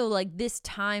also like this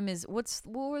time is what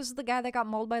was the guy that got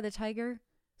mauled by the tiger?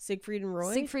 Siegfried and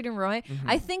Roy. Siegfried and Roy.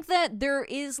 I think that there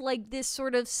is like this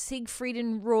sort of Siegfried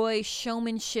and Roy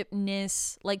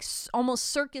showmanshipness, like almost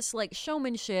circus-like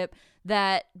showmanship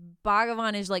that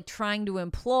Bhagavan is like trying to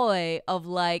employ of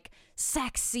like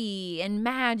sexy and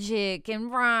magic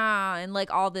and rah and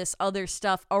like all this other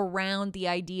stuff around the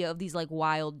idea of these like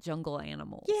wild jungle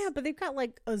animals. Yeah, but they've got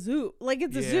like a zoo. Like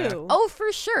it's a Yeah. zoo. Oh,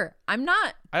 for sure. I'm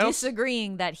not I also-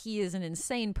 disagreeing that he is an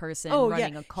insane person Oh,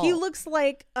 running yeah. a cult. He looks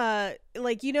like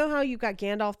you know how you've got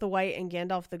Gandalf the White and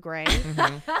Gandalf the Gray?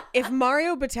 If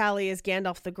Mario Batali is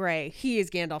Gandalf the Gray, he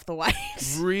is Gandalf the White.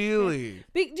 Really?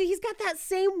 He's got that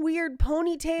same weird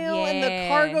ponytail and the Yeah.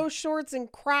 cargo shorts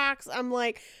and Crocs. I'm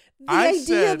like, the I idea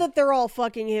said- that they're all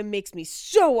fucking him makes me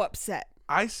so upset.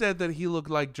 I said that he looked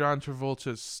like John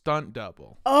Travolta's stunt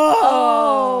double.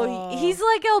 Oh, he's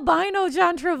like albino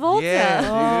John Travolta. Yeah, dude.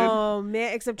 Oh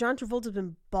man! Except John Travolta's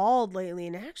been bald lately,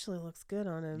 and it actually looks good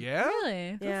on him. Yeah?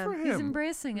 Really? Good Yeah. for He's him.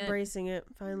 embracing it. Embracing it,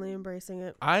 finally embracing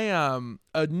it. I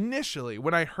initially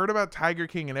when I heard about Tiger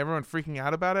King and everyone freaking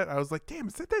out about it, I was like, damn,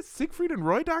 is that Siegfried and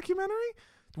Roy documentary?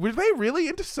 Were they really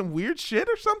into some weird shit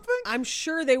or something? I'm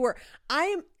sure they were.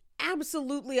 I'm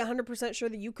absolutely 100% sure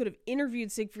that you could have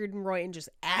interviewed Siegfried and Roy and just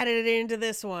added it into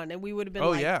this one, and we would have been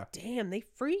Oh, like, yeah. damn, they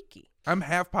freaky. I'm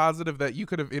half positive that you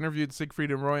could have interviewed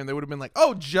Siegfried and Roy and they would have been like,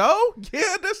 oh, Joe?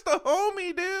 Yeah, that's the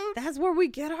homie, dude. That's where we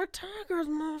get our tigers,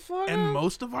 motherfucker. And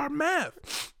most of our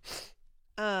meth.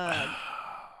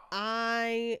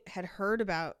 I had heard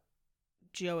about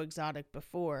Joe Exotic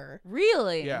before.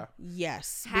 Really? Yeah.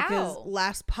 Yes, How? because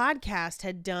last podcast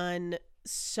had done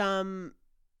some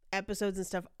episodes and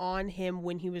stuff on him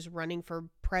when he was running for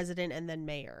president and then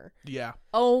mayor. Yeah.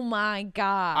 Oh my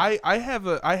god. I have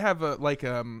a like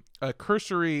a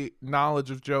cursory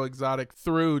knowledge of Joe Exotic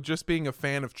through just being a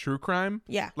fan of true crime.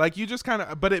 Yeah. Like you just kind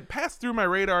of, but it passed through my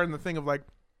radar in the thing of like,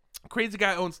 crazy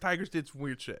guy owns tigers, did some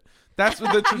weird shit. That's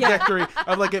what the trajectory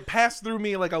of like it passed through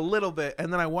me like a little bit,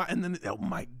 and then and then oh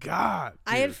my god,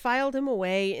 I had dude. filed him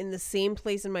away in the same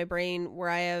place in my brain where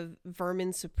I have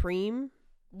Vermin Supreme.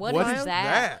 what What is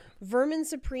that? Vermin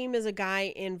Supreme is a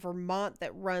guy in Vermont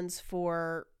that runs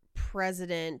for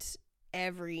president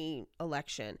every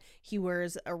election. He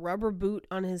wears a rubber boot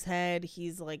on his head.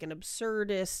 He's like an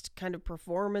absurdist kind of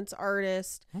performance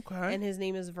artist, Okay. and his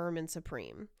name is Vermin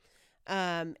Supreme.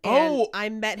 And Oh. I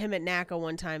met him at NACA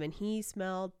one time, and he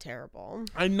smelled terrible.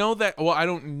 I know that. Well, I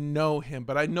don't know him,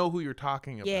 but I know who you're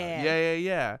talking about.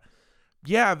 Yeah.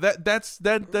 Yeah, that's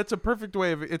a perfect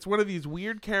way of it. It's one of these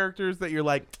weird characters that you're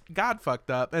like, God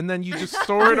fucked up, and then you just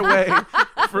store it away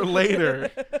for later.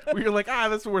 Where you're like,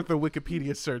 that's worth a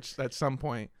Wikipedia search at some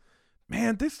point.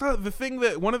 Man,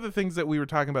 one of the things that we were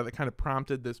talking about that kind of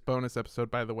prompted this bonus episode,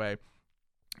 by the way,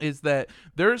 is that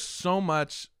there's so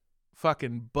much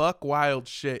fucking buck wild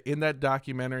shit in that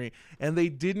documentary, and they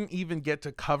didn't even get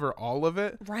to cover all of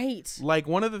it. Right. Like,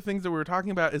 one of the things that we were talking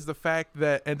about is the fact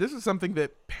that, and this is something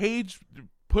that Paige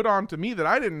put on to me that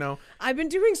I didn't know, I've been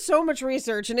doing so much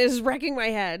research, and it is wrecking my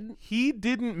head. he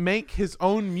didn't make his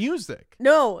own music.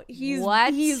 No, he's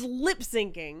What? lip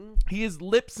syncing. He is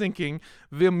lip syncing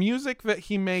the music that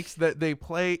he makes that they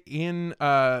play in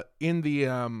the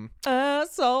I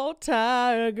saw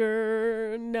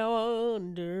tiger, now I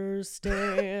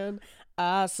understand.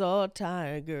 I saw a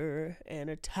tiger, and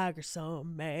a tiger saw a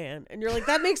man. And you're like,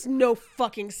 that makes no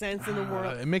fucking sense in the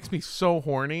world. it makes me so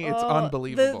horny. It's Oh,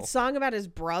 unbelievable. The song about his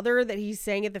brother that he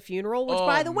sang at the funeral, which, Oh,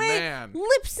 by the way, man.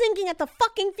 lip syncing at the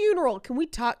fucking funeral. Can we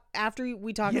talk after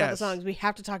we talk about the Yes. songs? We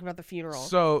have to talk about the funeral.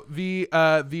 So the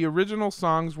original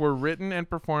songs were written and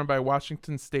performed by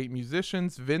Washington State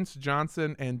musicians Vince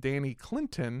Johnson and Danny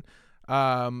Clinton,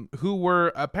 who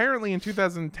were apparently in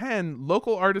 2010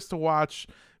 local artists to watch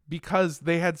because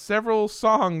they had several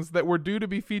songs that were due to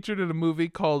be featured in a movie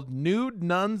called Nude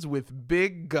Nuns with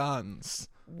Big Guns.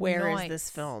 Where is Nice. this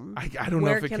film? I don't know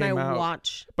Where if it can came I out.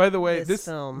 watch? By the way, this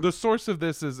film? the source of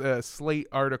this is a Slate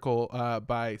article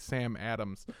by Sam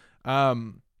Adams.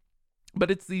 But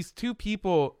it's these two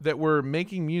people that were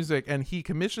making music, and he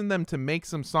commissioned them to make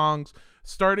some songs,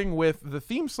 starting with the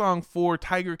theme song for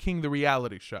Tiger King, the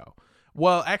reality show.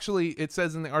 Well, actually, it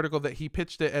says in the article that he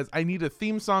pitched it as, I need a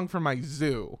theme song for my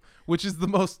zoo, which is the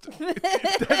most,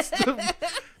 that's the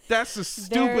There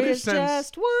stupidest is sense.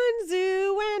 just one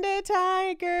zoo and a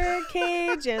tiger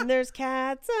cage, and there's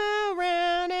cats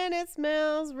around, and it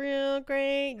smells real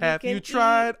great. Have you can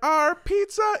tried our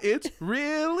pizza? It's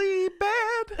really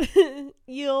bad. eat-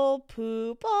 You'll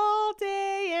poop all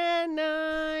day and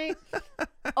night.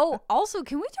 Oh, also,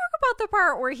 can we talk about the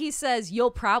part where he says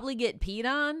you'll probably get peed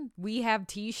on? We have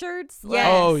t-shirts. Yes.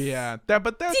 Oh yeah,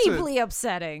 that's Deeply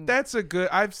upsetting. That's a good.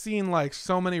 I've seen like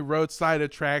so many roadside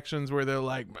attractions where they're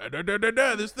like,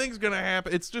 this thing's gonna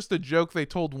happen. It's just a joke they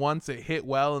told once. It hit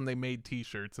well, and they made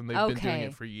T-shirts, and they've been doing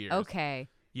it for years. Okay.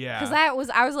 Yeah. Because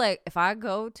I was like, if I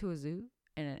go to a zoo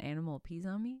and an animal pees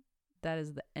on me, that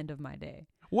is the end of my day.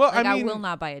 Well, Like, I mean, will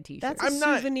not buy a t-shirt. That's I'm a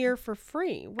not- souvenir for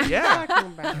free. What are Yeah. you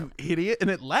talking about? you idiot, and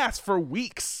it lasts for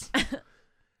weeks.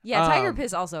 Yeah, tiger Um,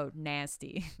 piss also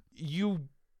nasty. You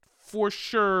for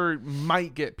sure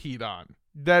might get peed on.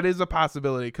 That is a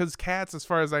possibility because cats, as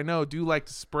far as I know, do like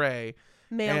to spray.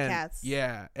 Male And- cats.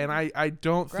 Yeah, and I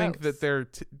don't think Gross. that they're.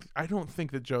 I don't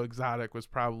think that Joe Exotic was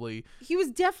probably. He was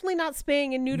definitely not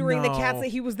spaying and neutering the cats No. that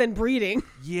he was then breeding.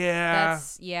 Yeah.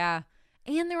 That's yeah.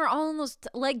 And there were almost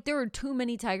like there were too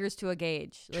many tigers to a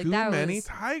cage. Like Too that many was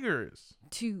tigers.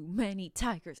 too many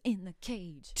tigers in the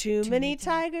cage. Too many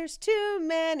tigers, too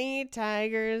many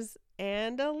tigers,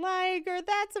 and a liger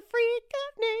that's a freak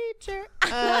of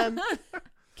nature.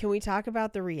 Can we talk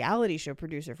about the reality show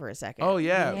producer for a second? Oh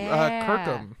yeah, Yeah.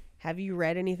 Kirkham. Have you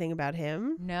read anything about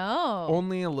him? No.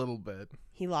 Only a little bit.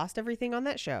 He lost everything on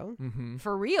that show. Mm-hmm.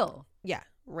 For real. Yeah,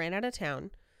 ran out of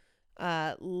town.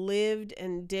 lived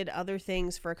and did other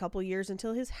things for a couple years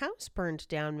until his house burned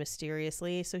down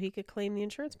mysteriously so he could claim the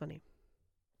insurance money.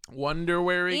 Wonder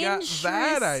where he got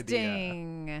that idea.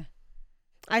 Interesting.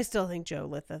 I still think Joe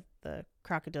lit the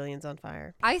crocodilians on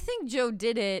fire. I think Joe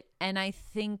did it, and I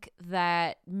think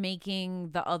that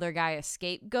making the other guy a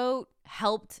scapegoat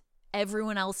helped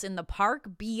everyone else in the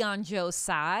park be on Joe's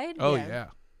side. Oh, Yeah. yeah.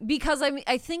 Because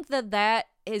I think that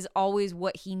is always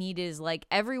what he needed, is like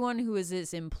everyone who is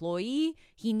his employee,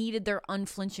 he needed their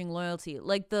unflinching loyalty.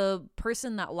 Like the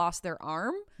person that lost their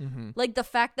arm, like the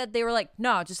fact that they were like,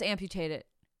 no, just amputate it,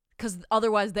 because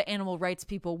otherwise the animal rights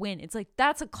people win. It's like,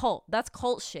 that's a cult. That's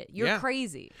cult shit. You're Yeah.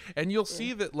 crazy. And you'll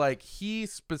see that, like, he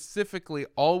specifically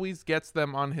always gets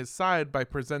them on his side by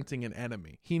presenting an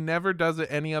enemy. He never does it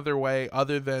any other way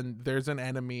other than there's an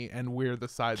enemy and we're the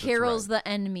side that's Carol's right. the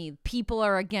enemy. People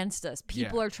are against us.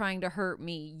 People Yeah. are trying to hurt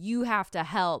me. You have to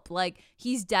help. Like,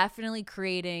 he's definitely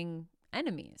creating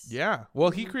enemies. Yeah.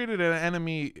 Well, he created an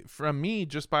enemy from me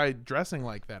just by dressing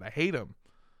like that. I hate him.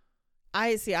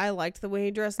 I liked the way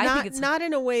he dressed. I think Not it's- not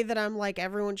in a way that I'm like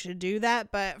everyone should do that,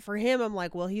 but for him I'm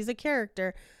like, well, he's a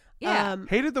character. Yeah.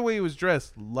 Hated the way he was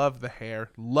dressed. Love the hair.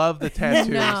 Love the tattoos.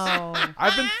 No.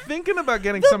 I've been thinking about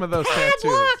getting some of those tattoos.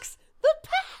 Padlocks! The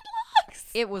padlocks!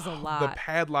 It was a The lot.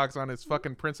 padlocks on his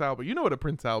fucking Prince Albert. You know what a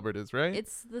Prince Albert is, right?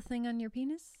 It's the thing on your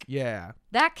penis? Yeah.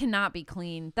 That cannot be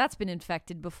clean. That's been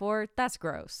infected before. That's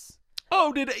gross.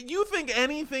 Oh, did you think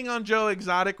anything on Joe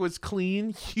Exotic was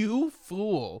clean? You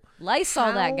fool.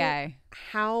 Lysol that How- guy.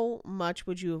 How much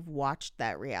would you have watched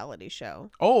that reality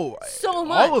show? Oh, So all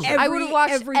much. of it. I would've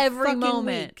watched every fucking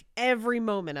moment. week, every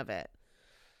moment of it.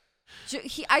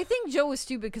 I think Joe was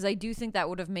stupid because I do think that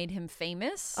would have made him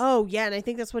famous. Oh yeah, and I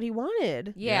think that's what he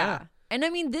wanted. Yeah. And I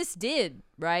mean, this did,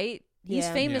 right? He's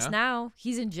Yeah. famous Yeah. now.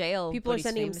 He's in jail. People but are he's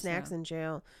sending him famous snacks now. in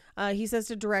jail. He says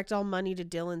to direct all money to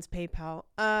Dylan's PayPal.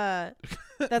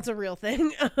 That's a real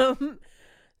thing.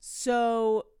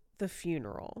 So the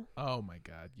funeral, Oh my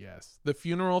God, yes. The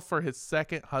funeral for his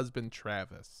second husband,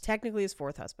 Travis. technically his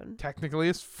fourth husband. Technically,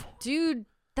 his Dude,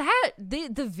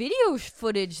 the video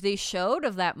footage they showed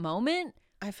of that moment,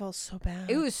 I felt so bad.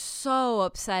 it was so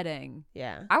upsetting.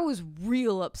 yeah. I was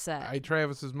real upset.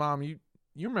 Travis's mom. You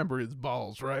remember his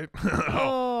balls, right?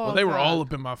 Oh, well, they were God. all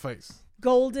up in my face.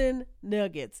 Golden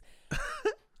nuggets.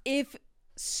 If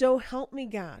so help me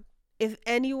God, if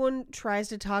anyone tries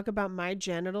to talk about my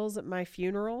genitals at my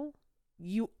funeral,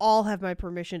 you all have my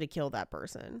permission to kill that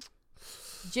person.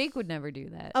 Jake would never do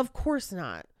that. Of course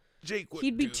not. Jake would.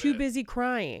 He'd be too busy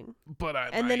crying But I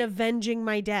and might. then avenging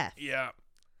my death. Yeah,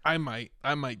 I might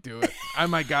do it. I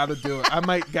might gotta do it. I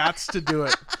might gots to do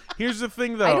it. Here's the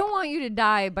thing, though. I don't want you to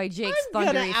die by Jake's I'm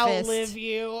gonna thundery outlive fist.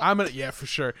 you. I'm gonna, yeah, for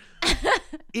sure.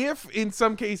 If in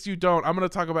some case you don't, I'm gonna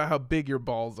talk about how big your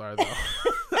balls are, though.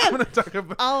 I'm gonna talk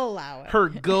about I'll allow it. her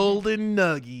golden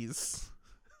nuggies.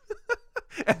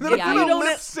 And then Yeah, I'm you gonna don't-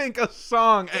 lip sync a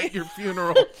song at your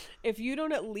funeral. If you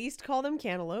don't at least call them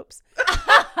cantaloupes,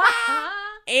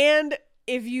 and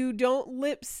if you don't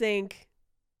lip sync,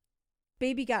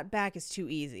 Baby Got Back is too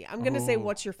easy. I'm gonna say Ooh.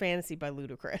 What's Your Fantasy by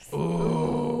Ludacris.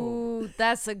 Ooh,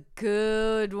 that's a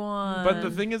good one. But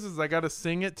the thing is I gotta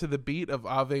sing it to the beat of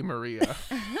Ave Maria.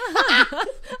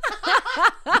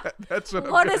 That's what.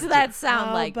 What I'm does gonna that do. sound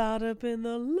How like? about up in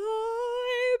the library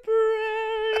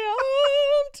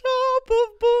on top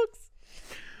of books?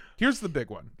 Here's the big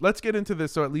one. Let's get into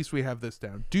this so at least we have this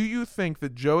down. Do you think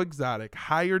that Joe Exotic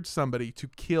hired somebody to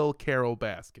kill Carol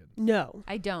Baskin? No.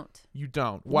 I don't. You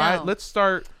don't. Why? No. Let's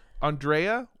start.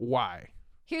 Andrea, why?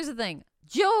 Here's the thing.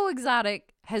 Joe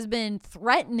Exotic has been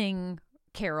threatening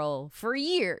Carol for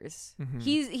years.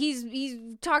 He's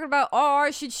talking about, oh,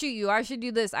 I should shoot you. I should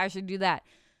do this. I should do that.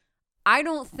 I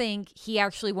don't think he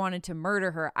actually wanted to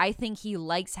murder her. I think he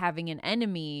likes having an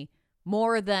enemy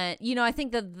more than, I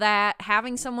think that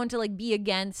having someone to like be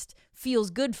against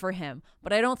feels good for him.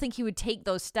 But I don't think he would take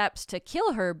those steps to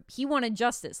kill her. He wanted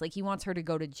justice. Like he wants her to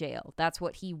go to jail. That's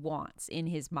what he wants in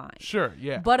his mind. Sure,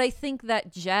 yeah. But I think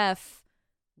that Jeff,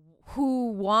 who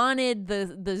wanted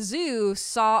the zoo,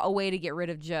 saw a way to get rid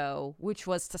of Joe, which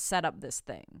was to set up this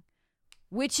thing,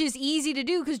 which is easy to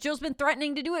do because Joe's been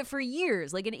threatening to do it for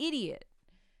years, like an idiot.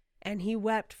 And he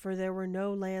wept, for there were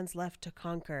no lands left to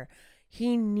conquer.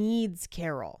 He needs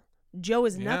Carol. Joe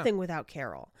is Yeah. nothing without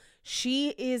Carol. She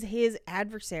is his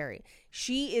adversary.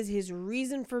 She is his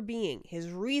reason for being, his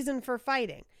reason for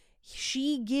fighting.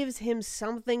 She gives him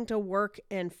something to work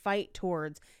and fight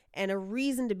towards. and a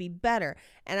reason to be better.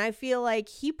 And I feel like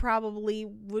he probably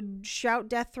would shout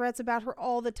death threats about her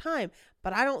all the time.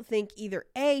 But I don't think either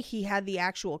A, he had the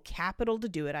actual capital to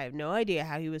do it. I have no idea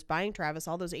how he was buying Travis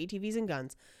all those ATVs and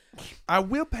guns. I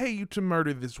will pay you to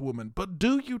murder this woman, but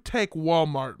do you take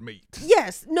Walmart meat?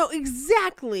 Yes, no,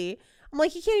 exactly. I'm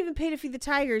like, he can't even pay to feed the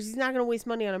tigers. He's not going to waste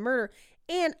money on a murder.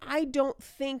 And I don't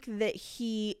think that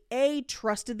he, A,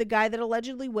 trusted the guy that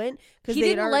allegedly went. He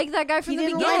didn't like that guy from the He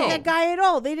didn't beginning. like that guy at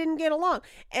all. They didn't get along.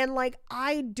 And, like,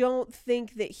 I don't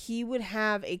think that he would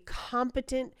have a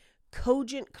competent,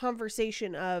 cogent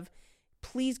conversation of,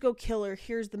 please go kill her,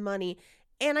 here's the money.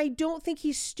 And I don't think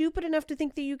he's stupid enough to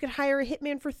think that you could hire a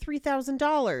hitman for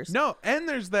 $3,000. No, and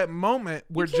there's that moment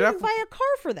where you can't even buy a car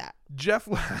for that.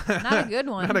 Not a good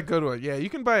one. Not a good one. Yeah,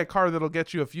 you can buy a car that'll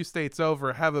get you a few states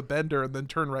over, have a bender, and then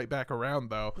turn right back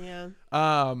around, though. Yeah.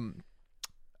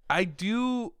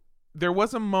 There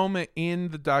was a moment in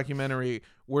the documentary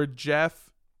where Jeff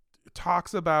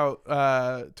talks about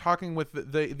talking with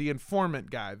the informant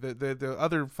guy, the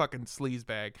other fucking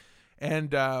sleazebag,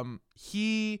 and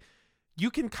you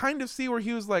can kind of see where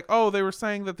he was like, oh, they were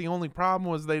saying that the only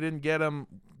problem was they didn't get him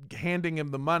handing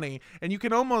him the money, and you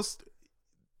can almost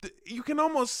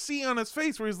see on his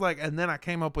face where he's like, and then I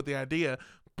came up with the idea,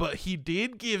 but he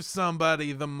did give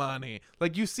somebody the money.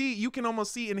 Like, you can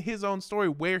almost see in his own story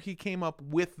where he came up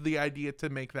with the idea to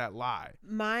make that lie.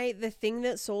 The thing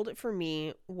that sold it for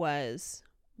me was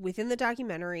within the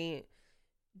documentary,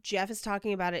 Jeff is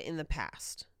talking about it in the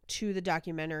past to the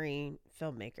documentary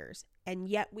filmmakers. And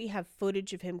yet we have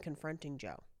footage of him confronting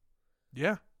Joe.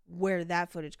 Yeah. Where did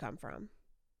that footage come from?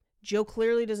 Joe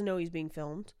clearly doesn't know he's being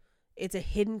filmed. It's a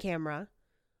hidden camera.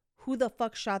 Who the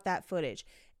fuck shot that footage?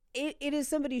 It is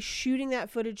somebody shooting that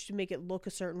footage to make it look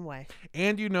a certain way.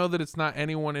 And you know that it's not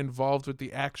anyone involved with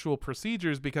the actual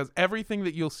procedures, because everything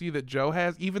that you'll see that Joe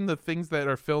has, even the things that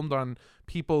are filmed on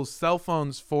people's cell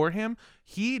phones for him,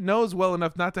 he knows well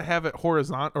enough not to have it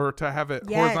horizontal, or to have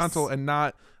it horizontal and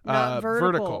not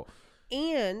vertical.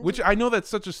 And which I know that's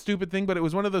such a stupid thing, but it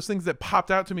was one of those things that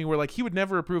popped out to me where, like, he would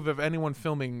never approve of anyone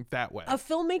filming that way. A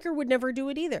filmmaker would never do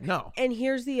it either. No. And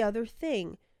here's the other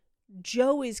thing.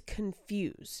 Joe is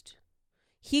confused.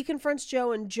 He confronts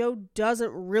Joe, and Joe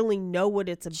doesn't really know what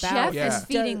it's about. Jeff is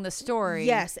feeding the story.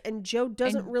 Yes, and Joe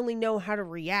doesn't really know how to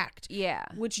react. Yeah.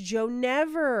 Which Joe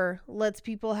never lets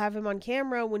people have him on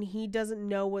camera when he doesn't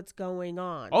know what's going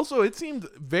on. Also, it seemed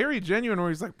very genuine where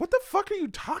he's like, what the fuck are you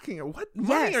talking about? What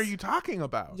money are you talking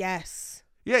about? Yes.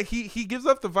 Yeah, he gives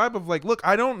up the vibe of like, look,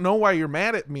 I don't know why you're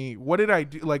mad at me. What did I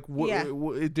do? Like,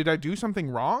 did I do something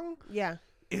wrong? Yeah.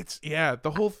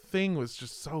 The whole thing was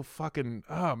just so fucking,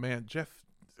 oh man, Jeff.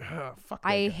 Fuck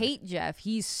I hate Jeff.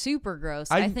 He's super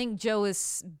gross. I think Joe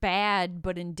is bad,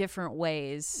 but in different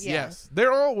ways. Yeah. Yes,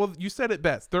 they're all. Well, you said it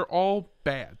best. They're all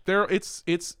bad. It's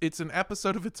an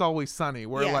episode of It's Always Sunny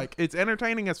where like it's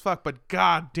entertaining as fuck, but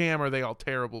god damn, are they all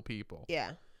terrible people?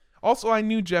 Yeah. Also, I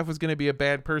knew Jeff was going to be a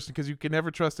bad person because you can never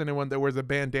trust anyone that wears a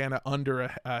bandana under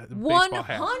a baseball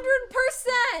hat.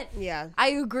 100%. Yeah. I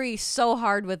agree so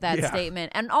hard with that Yeah.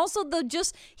 statement. And also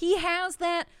he has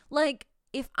that, like,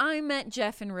 if I met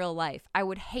Jeff in real life, I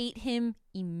would hate him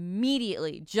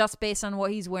immediately just based on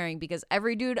what he's wearing, because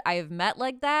every dude I have met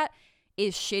like that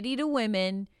is shitty to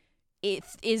women. It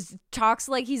talks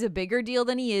like he's a bigger deal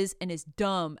than he is, and is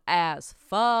dumb as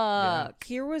fuck.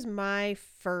 Here was my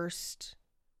first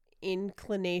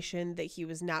inclination that he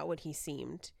was not what he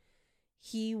seemed.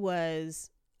 He was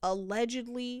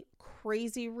allegedly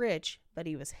crazy rich, but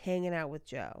he was hanging out with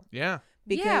Joe. Yeah.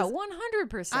 Because yeah,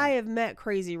 100%. I have met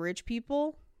crazy rich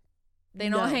people. They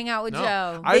don't hang out with No.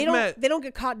 Joe. They don't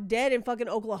get caught dead in fucking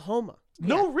Oklahoma.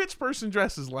 No rich person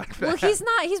dresses like that. Well,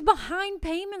 he's behind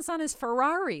payments on his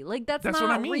Ferrari. Like, that's That's not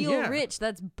what I mean, real yeah. rich.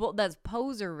 That's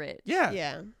poser rich. Yeah.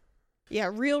 Yeah. Yeah,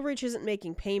 real rich isn't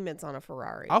making payments on a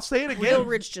Ferrari. I'll say it again. Real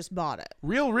rich just bought it.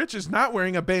 Real rich is not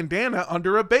wearing a bandana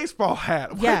under a baseball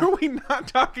hat. Why Yeah. are we not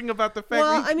talking about the fact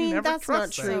Well, that I mean, never that's not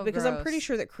trust true, So because I'm gross. pretty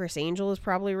sure that Chris Angel is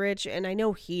probably rich, and I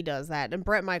know he does that. And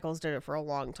Bret Michaels did it for a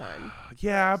long time.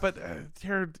 Yeah, but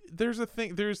there's a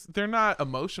thing. They're not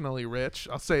emotionally rich.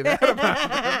 I'll say that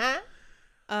about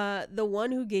them. The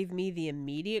one who gave me the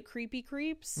immediate creepy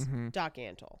creeps, Mm-hmm. Doc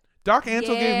Antle. Doc Antle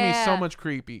gave me so Yeah. much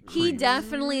creepy. He creep.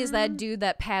 definitely is that dude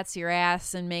that pats your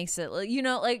ass and makes it, you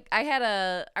know, like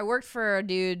I worked for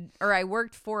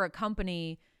a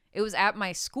company. It was at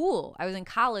my school. I was in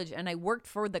college, and I worked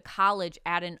for the college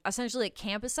at essentially a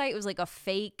campus site. It was like a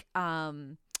fake,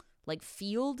 like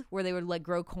field where they would like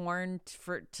grow corn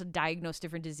to diagnose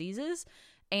different diseases.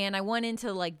 And I went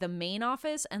into like the main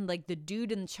office, and like the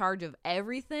dude in charge of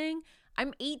everything,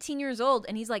 I'm 18 years old,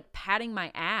 and he's like patting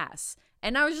my ass.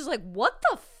 And I was just like, what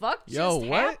the fuck just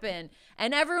happened?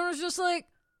 And everyone was just like,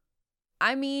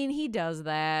 I mean, he does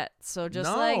that. So just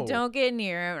like, don't get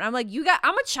near him. And I'm like,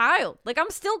 I'm a child. Like,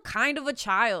 I'm still kind of a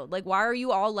child. Like, why are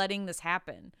you all letting this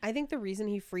happen? I think the reason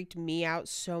he freaked me out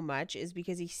so much is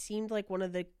because he seemed like one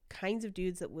of the kinds of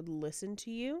dudes that would listen to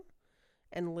you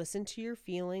and listen to your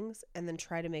feelings and then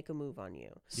try to make a move on you.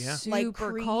 Yeah.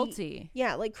 Super culty.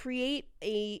 Yeah, like create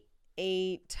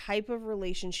a type of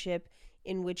relationship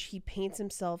in which he paints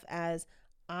himself as,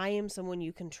 I am someone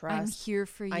you can trust. I'm here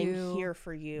for you. I'm here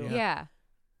for you. Yeah.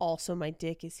 Also, my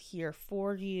dick is here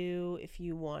for you if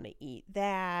you want to eat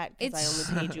that. Because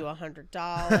I only paid you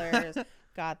 $100.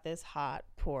 Got this hot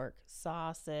pork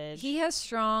sausage. He has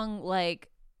strong, like,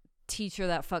 teacher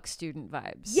that fucks student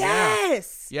vibes.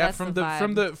 Yes. Yeah, That's from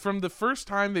the from the first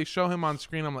time they show him on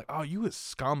screen, I'm like, oh, you a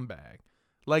scumbag.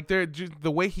 Like they're just,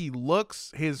 the way he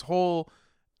looks, his whole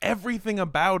everything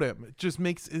about him, it just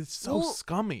makes it so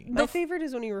scummy. My favorite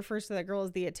is when he refers to that girl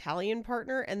as the Italian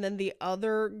partner, and then the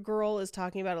other girl is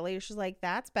talking about it later. She's like,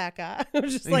 "That's Becca." It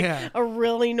was just like a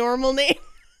really normal name.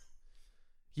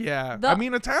 Yeah, I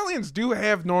mean, Italians do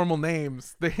have normal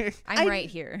names. I'm right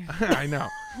here. I know.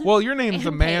 Well, your name's a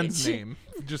And man's Paige. name,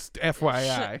 just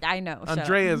FYI. I know. shut up.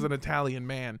 Andrea is an Italian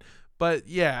man. But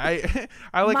yeah,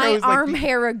 I like. My I was arm like,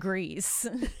 hair agrees.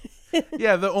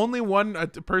 yeah, the only one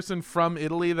person from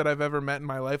Italy that I've ever met in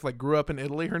my life, like grew up in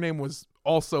Italy. Her name was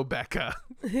also Becca.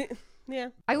 Yeah.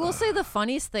 I will say the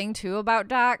funniest thing too about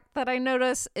Doc that I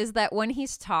notice is that when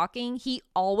he's talking, he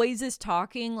always is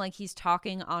talking like he's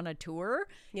talking on a tour.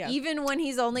 Yeah. Even when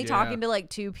he's only talking to like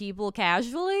two people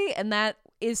casually, and that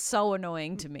is so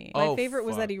annoying to me. My favorite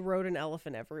was that he rode an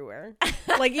elephant everywhere.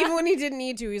 Like even when he didn't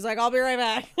need to, he's like, "I'll be right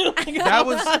back." that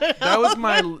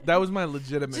was my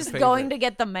legitimate Just favorite. going to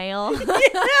get the mail.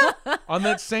 On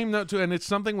that same note too, and it's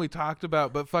something we talked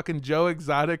about, but fucking Joe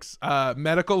Exotic's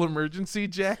medical emergency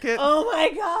jacket. Oh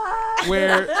my god!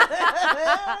 Where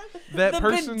that the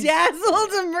person's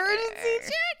bedazzled emergency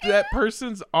jacket. that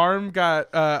person's arm got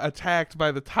attacked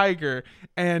by the tiger,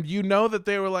 and you know that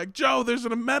they were like, Joe, there's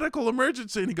a medical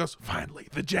emergency, and he goes, finally,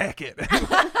 the jacket.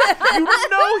 You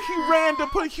know he ran to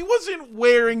put. He wasn't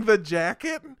wearing the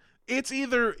jacket. It's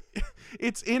either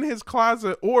it's in his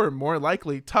closet or more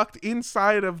likely tucked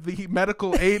inside of the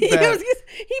medical aid bag.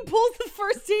 He pulls the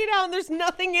first aid out and there's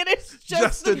nothing in it. It's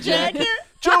just the a jacket.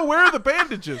 Joe, where are the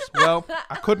bandages? Well,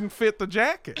 I couldn't fit the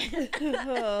jacket.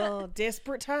 Oh,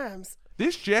 desperate times.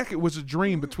 This jacket was a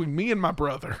dream between me and my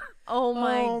brother. Oh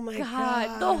my God.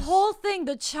 god. The whole thing,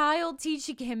 the child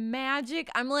teaching him magic.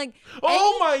 I'm like,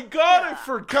 Oh my god, I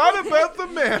forgot about the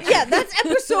magic. Yeah, that's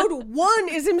episode 1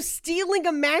 is him stealing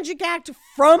a magic act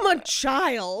from a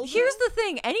child. here's the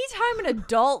thing. Anytime an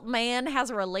adult man has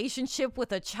a relationship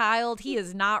with a child he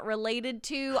is not related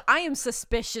to, I am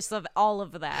suspicious of all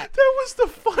of that. That was the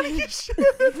funniest shit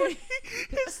ever.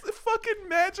 His fucking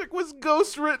magic was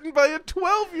ghost written by a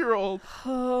 12-year-old.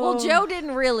 Well, Joe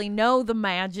didn't really know the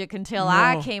magic until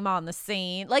I came on the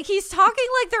scene. Like, he's talking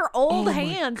like they're old my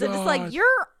hands, and it's like, God.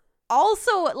 you're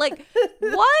also, like,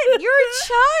 what? You're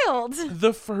a child.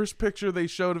 The first picture they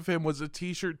showed of him was a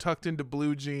t-shirt tucked into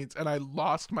blue jeans, and I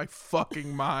lost my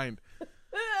fucking mind.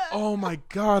 Oh my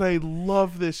god, I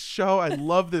love this show. I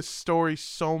love this story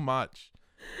so much.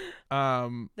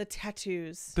 The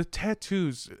tattoos. The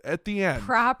tattoos at the end.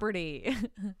 Property.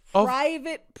 Of-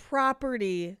 Private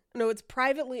property. No, it's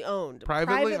privately owned.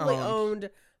 Privately owned. owned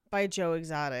by Joe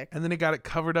Exotic. And then he got it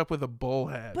covered up with a bull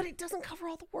head. But it doesn't cover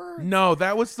all the words. No,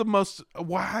 that was the most.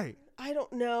 Why? I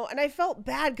don't know. And I felt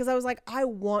bad because I was like, I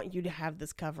want you to have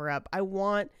this cover up. I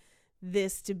want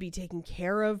this to be taken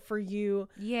care of for you.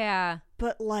 Yeah.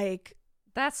 But like,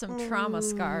 That's some trauma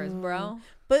scars, bro.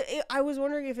 but I was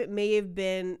wondering if it may have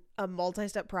been a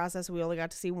multi-step process. We only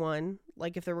got to see one.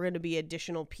 Like if there were going to be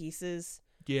additional pieces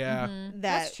Yeah. that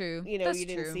That's true. you know, That's you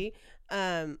didn't true. see.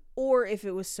 Or if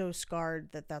it was so scarred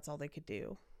that that's all they could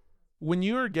do. When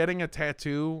you are getting a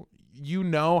tattoo, you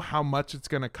know how much it's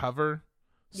going to cover.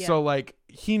 Yeah. So like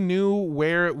he knew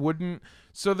where it wouldn't.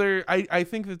 So I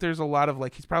think that there's a lot of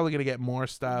like, he's probably going to get more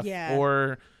stuff. Yeah.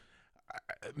 Or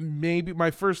maybe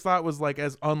my first thought was like,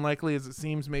 as unlikely as it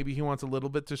seems, maybe he wants a little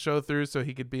bit to show through so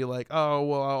he could be like, oh,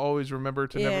 well, I'll always remember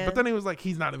to never. Yeah. But then he was like,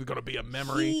 he's not even going to be a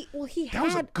memory. He That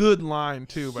was a had good line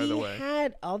too, by the way. He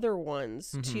had other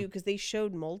ones Mhm. too because they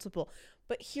showed multiple.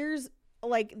 But here's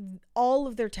like all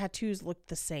of their tattoos looked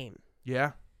the same.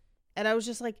 Yeah. And I was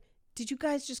just like, did you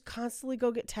guys just constantly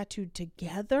go get tattooed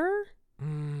together?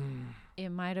 Mm. It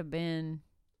might have been.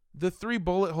 The 3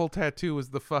 bullet hole tattoo was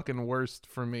the fucking worst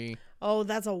for me. Oh,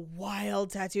 that's a wild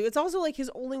tattoo. It's also like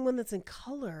his only one that's in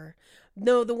color.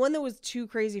 No, the one that was too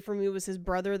crazy for me was his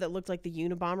brother that looked like the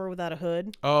Unabomber without a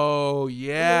hood. Oh,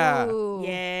 yeah. Ooh.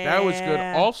 Yeah. That was good.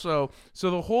 Also, so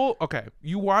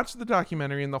you watch the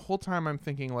documentary and the whole time I'm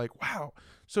thinking like, wow,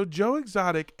 so Joe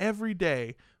Exotic every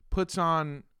day puts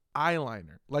on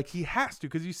eyeliner. Like he has to,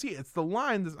 because you see it's the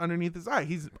line that's underneath his eye.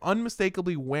 He's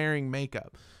unmistakably wearing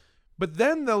makeup. But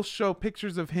then they'll show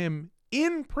pictures of him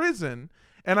in prison,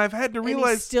 and I've had to And he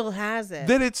realize still has it.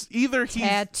 that it's either he's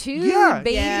Tattooed, yeah,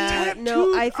 baby. Yeah, tattooed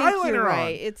no, I think eyeliner you're on.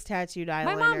 right. It's tattooed eyeliner.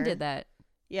 My mom did that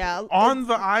Yeah. on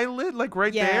the eyelid, like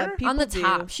right Yeah, there. people on the do.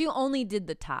 top. She only did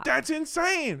the top. That's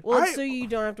insane. Well, so you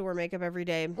don't have to wear makeup every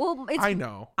day. Well, it's I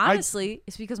know. honestly,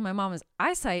 it's because my mom's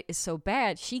eyesight is so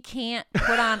bad. She can't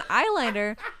put on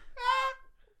eyeliner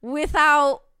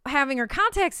without having her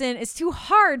contacts in. It's too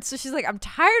hard. So she's like, I'm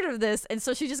tired of this. And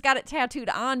so she just got it tattooed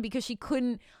on because she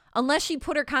couldn't, unless she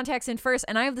put her contacts in first.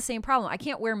 And I have the same problem. I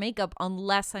can't wear makeup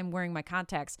unless I'm wearing my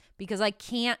contacts because I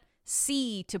can't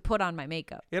see to put on my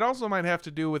makeup. It also might have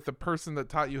to do with the person that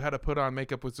taught you how to put on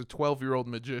makeup was a 12-year-old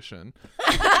magician.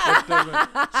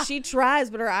 She tries,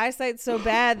 but her eyesight's so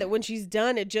bad that when she's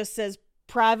done, it just says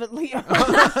privately.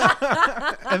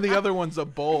 And the other one's a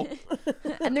bull.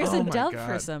 And there's Oh a my dove for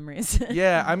God. some reason.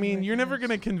 Yeah, I mean, you're never going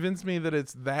to convince me that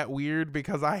it's that weird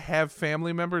because I have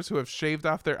family members who have shaved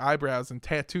off their eyebrows and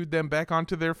tattooed them back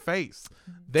onto their face.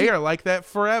 They are like that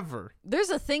forever. There's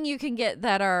a thing you can get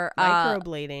that are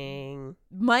Microblading.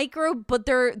 but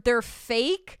they're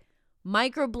fake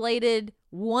microbladed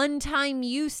one-time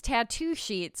use tattoo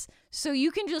sheets. So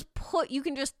you can just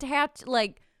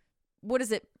like, what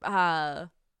is it?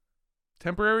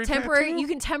 Temporary Temporary. tattoo? You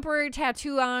can temporary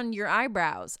tattoo on your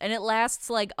eyebrows, and it lasts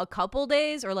like a couple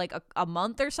days or like a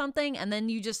month or something, and then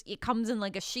it comes in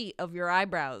like a sheet of your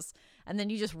eyebrows, and then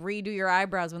you just redo your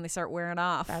eyebrows when they start wearing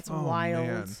off. That's Oh, wild.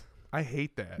 man. I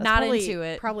hate that. That's Not probably- into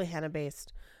it. Probably henna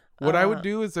based. What I would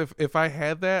do is if I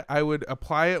had that, I would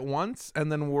apply it once,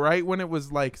 and then right when it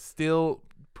was like still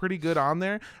pretty good on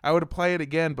there, I would apply it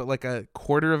again, but like a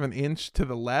quarter of an inch to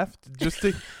the left, just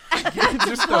to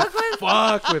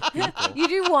fuck with people. You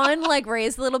do one like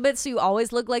raised a little bit, so you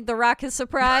always look like the Rock is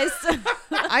surprised.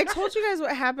 I told you guys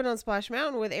what happened on Splash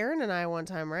Mountain with Erin and I one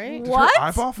time, right? Did What? her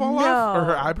eyeball fall off? Or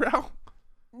her eyebrow?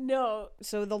 No.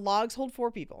 So the logs hold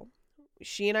 4 people.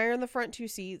 She and I are in the front 2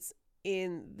 seats.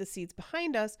 In the seats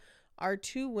behind us are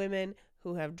 2 women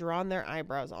who have drawn their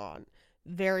eyebrows on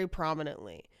very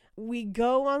prominently. We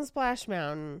go on Splash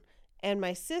Mountain, and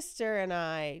my sister and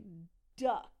I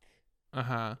duck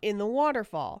Uh-huh. in the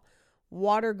waterfall.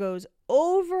 Water goes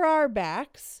over our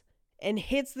backs and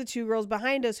hits the 2 girls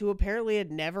behind us who apparently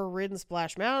had never ridden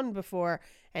Splash Mountain before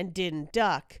and didn't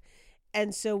duck.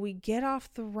 And so we get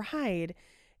off the ride,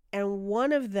 and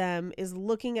one of them is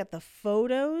looking at the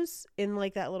photos in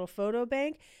like that little photo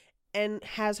bank and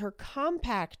has her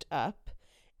compact up,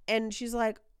 and she's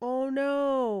like, oh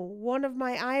no, one of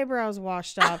my eyebrows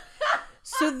washed off.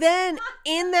 So then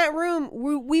in that room,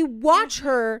 we watch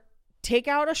her take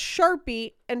out a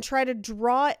Sharpie and try to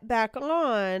draw it back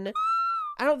on.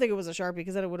 I don't think it was a Sharpie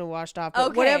because then it would have washed off. But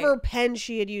Okay. whatever pen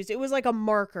she had used, it was like a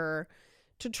marker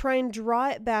to try and draw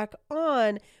it back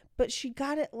on. But she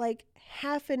got it like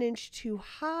half an inch too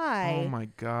high. Oh my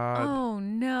God. Oh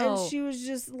no. And she was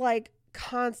just like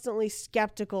constantly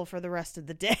skeptical for the rest of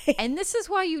the day. And this is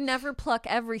why you never pluck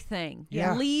everything.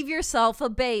 Yeah. Leave yourself a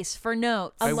base for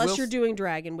notes. I Unless will you're s- doing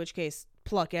drag, in which case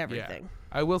pluck everything.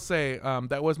 I will say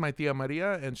that was my Tia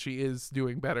Maria, and she is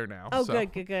doing better now. Oh, so.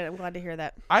 good. I'm glad to hear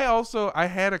that. I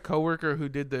had a coworker who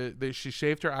did she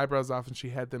shaved her eyebrows off and she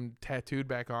had them tattooed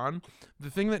back on. The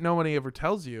thing that nobody ever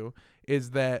tells you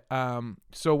is that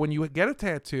so when you get a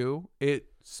tattoo, it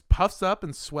puffs up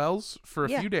and swells for a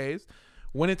Yeah. few days.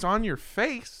 When it's on your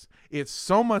face, it's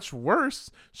so much worse.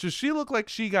 So she looked like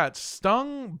she got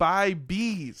stung by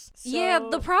bees. Yeah, So-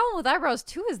 the problem with eyebrows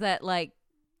too is that like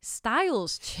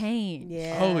styles change.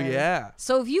 Yeah. Oh yeah.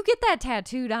 So if you get that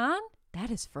tattooed on,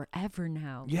 that is forever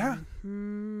now. Yeah.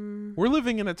 Hmm. We're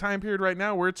living in a time period right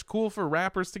now where it's cool for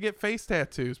rappers to get face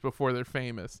tattoos before they're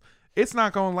famous. It's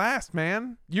not going to last,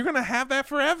 man. You're going to have that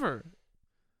forever.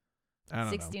 I don't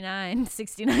know. 69.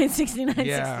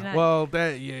 Yeah. Well,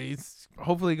 he's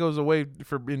hopefully goes away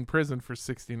in prison for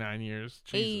 69 years.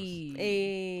 Jesus.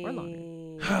 Hey. Or Or longer.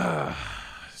 longer.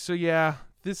 So yeah,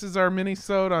 this is our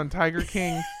mini-sode on Tiger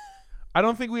King. I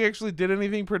don't think we actually did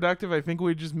anything productive. I think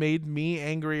we just made me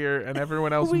angrier and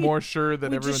everyone else We- more sure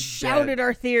that we everyone's just shouted dead.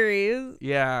 our theories.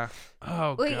 Yeah.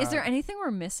 Oh, Wait, God. is there anything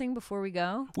we're missing before we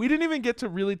go? We didn't even get to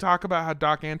really talk about how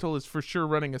Doc Antle is for sure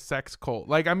running a sex cult.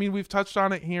 Like, I mean, we've touched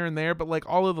on it here and there, but like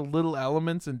all of the little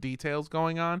elements and details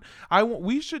going on,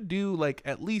 we should do like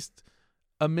at least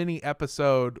a mini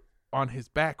episode on his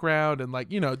background and like,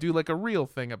 you know, do like a real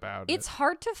thing about It's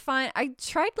hard to find. I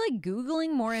tried like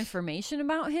Googling more information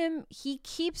about him. He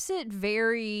keeps it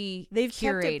very They've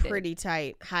curated. kept it pretty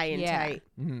tight, high and Yeah. tight.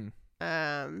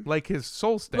 it. Like His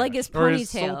soul stash. Like his or his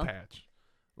soul ponytail. patch.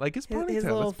 Like his his ponytail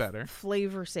little is better.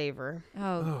 flavor saver.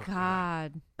 Oh,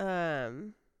 God.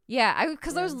 Yeah,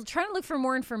 because I was trying to look for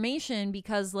more information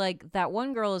because like that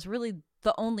one girl is really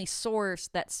the only source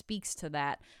that speaks to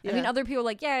that. I mean, Yeah. other people are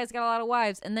like, yeah, he's got a lot of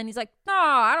wives. And then he's like, no,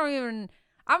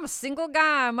 I'm a single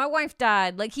guy. My wife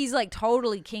died. Like he's like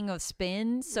totally king of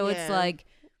spin. So it's Yeah. like,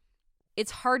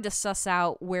 it's hard to suss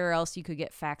out where else you could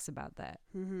get facts about that.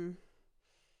 Mm-hmm.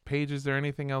 Paige, is there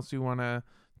anything else you want to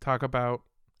talk about?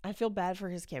 I feel bad for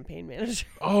his campaign manager.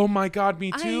 Oh my God,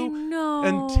 me I too. know.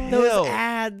 Until Those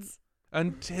ads.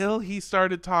 until he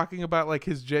started talking about like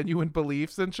his genuine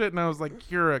beliefs and shit, and I was like,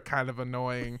 you're a kind of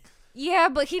annoying. Yeah,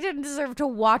 but he didn't deserve to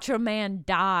watch a man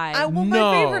die. Well,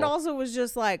 No. my favorite also was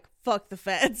just like, fuck the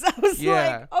feds. I was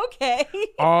Yeah. like, okay.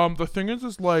 The thing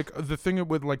is like the thing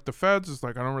with like the feds is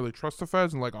like I don't really trust the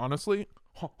feds, and like honestly,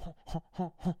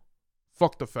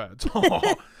 fuck the feds.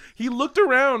 He looked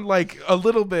around like a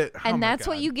little bit, oh and my that's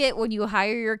what God. you get when you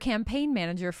hire your campaign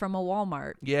manager from a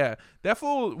Walmart. Yeah, that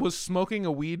fool was smoking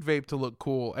a weed vape to look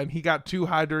cool, and he got too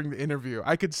high during the interview.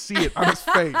 I could see it on his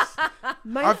face.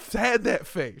 I've had that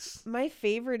face. My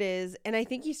favorite is, and I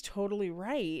think he's totally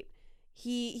right.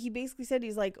 He basically said,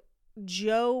 he's like,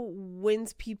 Joe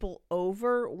wins people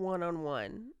over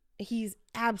one-on-one. He's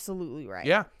absolutely right.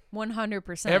 Yeah.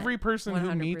 100%. Every person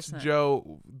who meets 100%.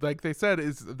 Joe, like they said,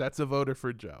 that's a voter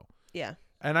for Joe. Yeah.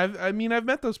 And I've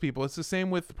met those people. It's the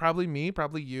same with probably me,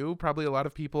 probably you, probably a lot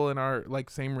of people in our like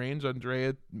same range.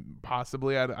 Andrea,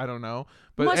 possibly. I don't know.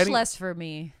 But Much less for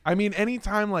me. I mean,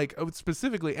 anytime, like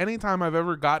specifically, anytime I've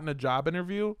ever gotten a job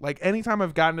interview, like anytime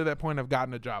I've gotten to that point, I've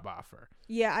gotten a job offer.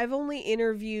 Yeah, I've only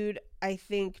interviewed, I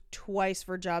think, twice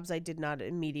for jobs I did not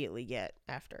immediately get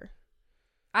after.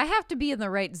 I have to be in the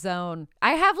right zone.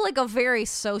 I have like a very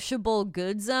sociable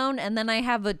good zone, and then I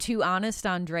have a too honest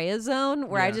Andrea zone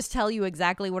where I Yeah. just tell you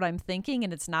exactly what I'm thinking,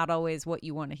 and it's not always what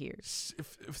you want to hear.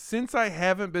 Since I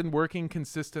haven't been working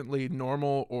consistently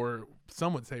normal or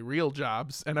some would say real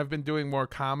jobs, and I've been doing more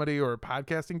comedy or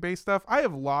podcasting based stuff, I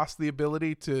have lost the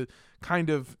ability to kind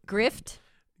of Grift?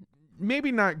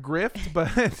 maybe not grift,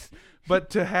 but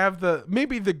to have the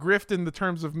grift in the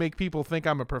terms of make people think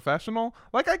I'm a professional.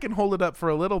 Like I can hold it up for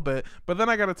a little bit, but then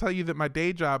I got to tell you that my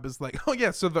day job is like, oh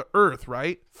yeah, so the earth,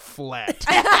 right? Flat.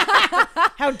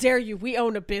 How dare you? We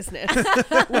own a business.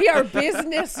 We are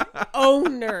business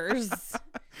owners.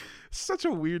 Such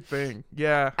a weird thing.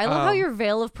 Yeah. I love how your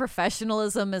veil of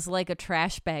professionalism is like a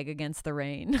trash bag against the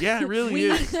rain. Yeah, it really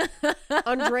is.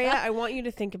 Andrea, I want you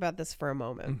to think about this for a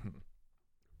moment. Mhm.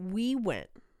 We went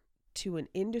to an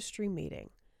industry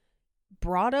meeting,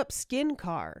 brought up Skin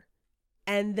Car,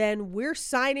 and then we're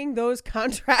signing those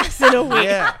contracts in a week.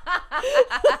 Yeah.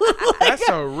 That's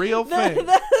a real thing.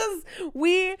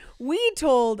 We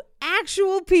told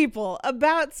actual people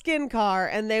about Skin Car,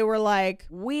 and they were like,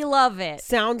 We love it.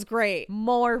 sounds great.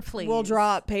 More, please. We'll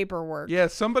draw up paperwork. Yeah,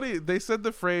 they said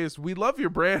the phrase, we love your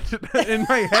brand. In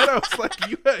my head, I was like,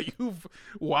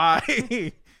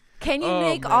 why? Can you Oh,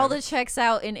 make all man. the checks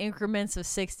out in increments of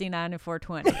 69 and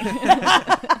 420?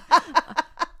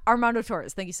 Armando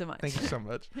Torres, thank you so much. Thank you so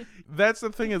much. That's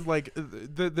the thing is like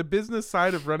the business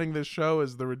side of running this show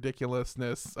is the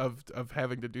ridiculousness of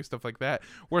having to do stuff like that.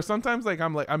 Where sometimes like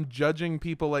I'm judging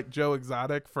people like Joe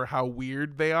Exotic for how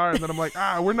weird they are, and then I'm like,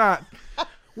 we're not.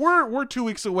 We're 2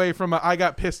 weeks away from a I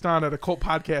got pissed on at a cult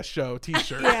podcast show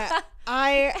t-shirt. Yeah.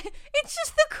 It's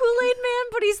just the Kool-Aid man,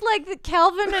 but he's like the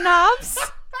Calvin and Hobbes.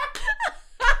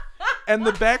 And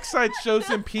the backside shows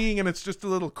him peeing, and it's just a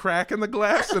little crack in the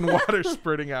glass and water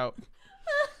spurting out.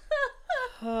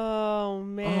 Oh,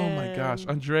 man. Oh my gosh.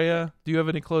 Andrea, do you have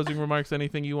any closing remarks?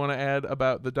 Anything you want to add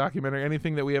about the documentary?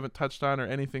 Anything that we haven't touched on or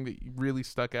anything that really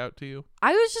stuck out to you?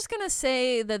 I was just going to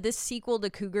say that this sequel to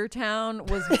Cougar Town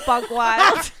was buck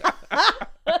wild.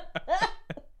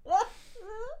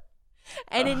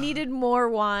 And it needed more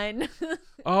wine.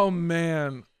 Oh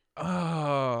man.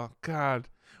 Oh God.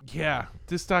 Yeah,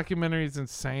 this documentary is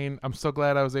insane. I'm so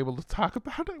glad I was able to talk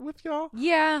about it with y'all.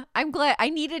 Yeah, I'm glad. I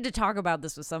needed to talk about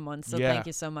this with someone, so Yeah. thank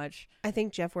you so much. I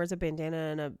think Jeff wears a bandana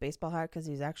and a baseball hat because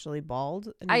he's actually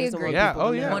bald. And I he doesn't agree. want Yeah. people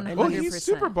Oh to yeah. know. 100%. Oh, he's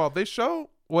super bald. They show.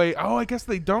 Wait. Oh, I guess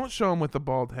they don't show him with the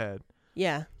bald head.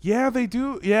 Yeah. Yeah, they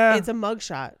do. Yeah. It's a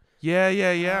mugshot. Yeah.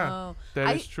 Yeah. Oh.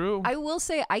 That is true. I will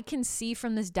say I can see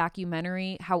from this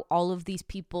documentary how all of these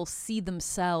people see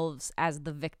themselves as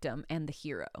the victim and the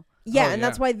hero. Yeah, Oh, and yeah.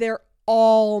 that's why they're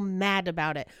all mad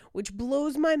about it, which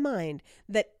blows my mind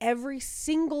that every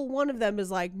single one of them is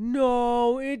like,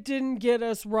 no, it didn't get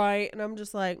us right. And I'm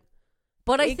just like,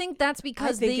 But I It- think that's I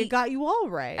because think they it got you all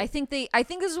right. I think this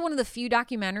is one of the few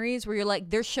documentaries where you're like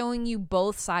they're showing you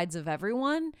both sides of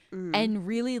everyone and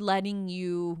really letting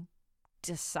you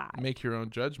decide. Make your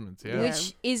own judgments. Yeah.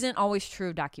 Which isn't always true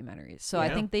of documentaries. So I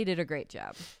Yeah. think they did a great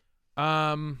job.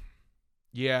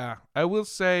 Yeah. I will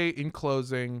say in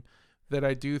closing that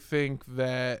I do think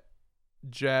that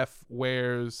Jeff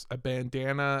wears a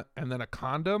bandana and then a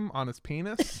condom on his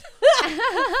penis.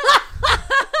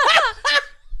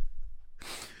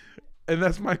 And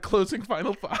that's my closing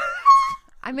final thought.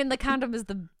 I mean, the condom is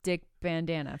the dick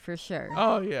bandana for sure.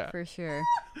 Oh yeah. For sure.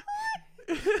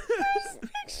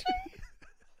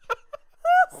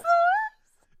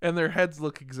 And their heads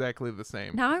look exactly the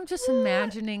same. Now I'm just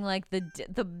imagining like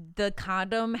the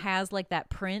condom has like that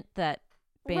print that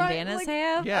bandanas like-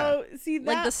 have. Yeah. Oh, see that?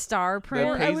 Like the star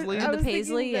print. paisley? The was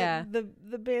paisley, thinking yeah. that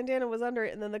the bandana was under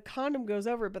it, and then the condom goes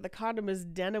over it, but the condom is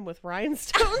denim with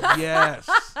rhinestones. Yes.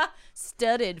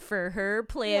 Studded for her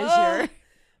pleasure.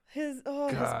 His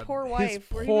God, poor his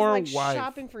wife, where poor he was like wife.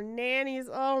 shopping for nannies.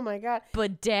 Oh my god!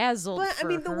 Bedazzled. But I for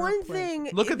mean, the her one pleasure. thing.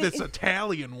 Look at they- this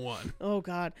Italian one. Oh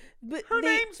god! But Her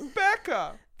they, name's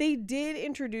Becca. They did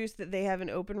introduce that they have an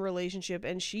open relationship,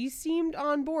 and she seemed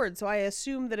on board. So I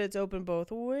assume that it's open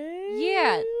both ways.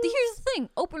 Yeah. Here's the thing.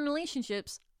 Open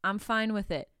relationships, I'm fine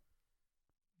with it.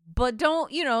 But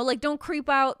don't creep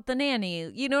out the nanny.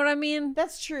 You know what I mean?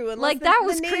 That's true. Unless Like the- that the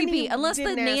was nanny creepy. Unless the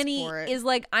didn't ask nanny for it. is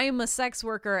like, I am a sex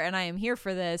worker and I am here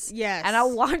for this. Yes. And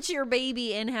I'll watch your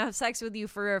baby and have sex with you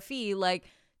for a fee. Like,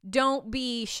 don't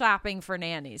be shopping for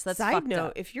nannies. That's Side fucked note: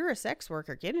 up. if you're a sex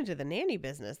worker, get into the nanny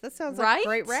business. That sounds like Right? a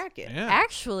great racket, Yeah.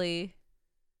 Actually,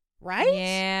 right?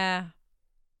 yeah.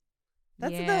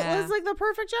 That's yeah. that's like the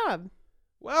perfect job.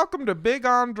 Welcome to Big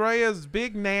Andrea's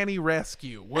Big Nanny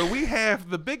Rescue, where we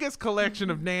have the biggest collection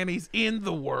of nannies in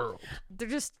the world. They're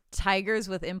just tigers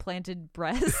with implanted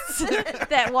breasts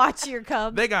that watch your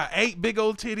cubs. They got 8 big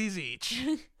old titties each.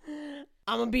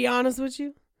 I'm gonna be honest with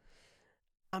you.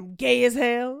 I'm gay as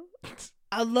hell.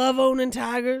 I love owning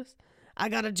tigers. I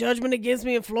got a judgment against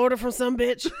me in Florida from some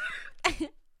bitch.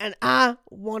 And I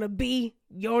want to be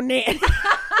your nanny.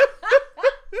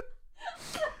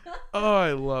 Oh,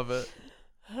 I love it.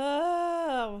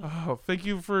 Oh. Oh, thank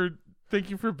you for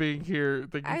being here.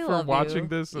 Thank you I for love watching you.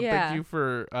 this, and Yeah. thank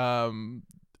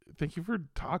you for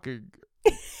talking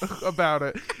about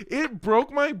it. It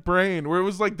broke my brain where it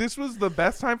was like this was the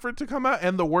best time for it to come out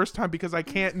and the worst time because I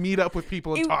can't meet up with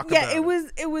people and talk about it.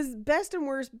 it was best and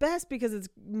worst. Best because it's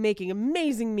making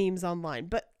amazing memes online,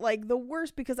 but like the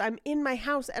worst because I'm in my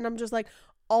house and I'm just like,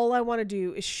 all I want to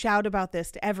do is shout about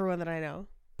this to everyone that I know.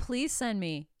 Please send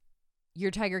me your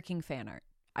Tiger King fan art.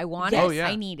 I want Yes. it. Oh, yeah.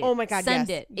 I need it. Oh my God, Send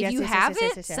yes. it. If Yes, you yes, have yes,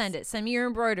 yes, it, yes, yes. send it. Send me your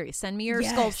embroidery. Send me your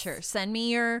Yes. sculpture. Send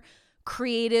me your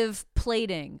creative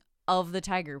plating of the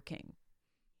Tiger King.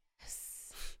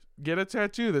 Get a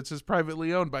tattoo that says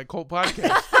privately owned by Colt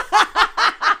Podcast.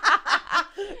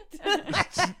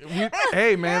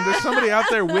 Hey man, there's somebody out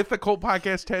there with a Colt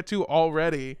Podcast tattoo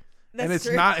already, and That's it's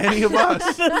true. not any of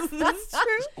us. That's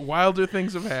true. Wilder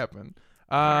things have happened.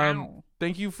 Wow.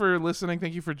 Thank you for listening.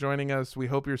 Thank you for joining us. We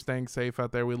hope you're staying safe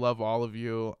out there. We love all of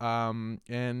you.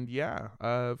 And yeah,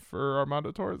 for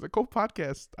Armando Torres, the Colt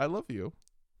Podcast, I love you.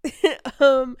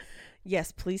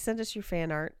 Yes, please send us your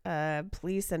fan art.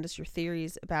 Please send us your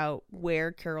theories about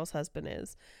where Carol's husband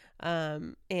is.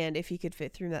 And if he could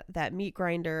fit through that meat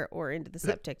grinder or into the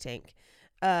septic tank.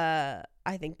 I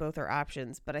think both are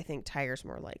options, but I think Tiger's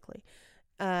more likely.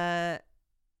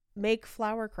 Make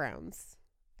flower crowns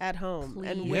at home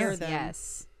and wear them.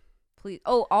 Yes. Please.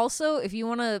 Oh, also, if you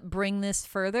want to bring this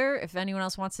further, if anyone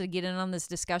else wants to get in on this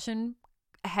discussion,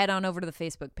 head on over to the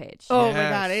Facebook page. Oh my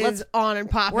Yes. God, it Let's- is on and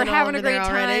popping. We're having a over there great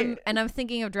already. time, and I'm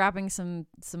thinking of dropping some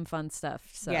fun stuff.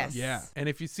 So. Yes. Yeah. And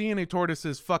if you see any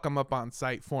tortoises, fuck them up on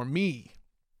sight for me.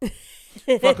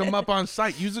 Fuck them up on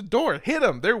sight. Use a door. Hit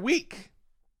them. They're weak.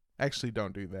 Actually,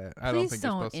 don't do that. I don't Please think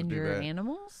you're don't supposed to do injure that.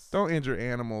 animals. Don't injure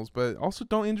animals, but also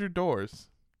don't injure doors.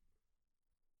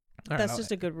 All right, That's I'll-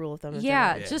 just a good rule of thumb. in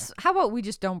Yeah, general. just how about we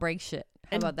just don't break shit?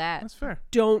 How about that? That's fair.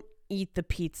 Don't eat the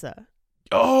pizza.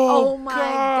 Oh, my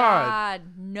God.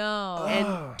 No.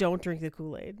 And don't drink the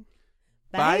Kool-Aid.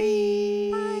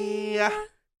 Bye.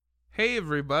 Hey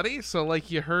everybody! So like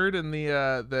you heard in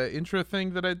the intro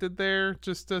thing that I did there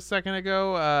just a second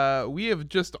ago, we have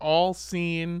just all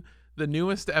seen the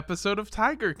newest episode of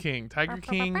Tiger King. Tiger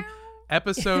King,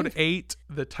 episode 8,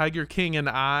 The Tiger King and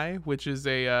I, which is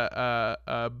an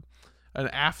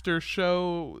after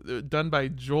show done by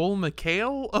Joel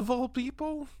McHale of all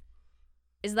people.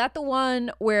 Is that the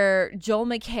one where Joel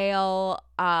McHale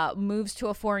moves to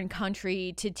a foreign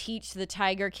country to teach the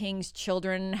Tiger King's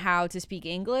children how to speak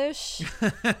English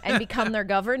and become their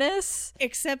governess?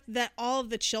 Except that all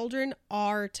of the children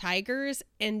are tigers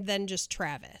and then just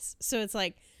Travis. So it's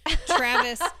like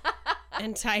Travis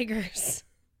and tigers.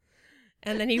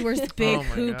 And then he wears the big Oh my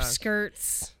hoop gosh.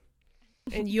 skirts.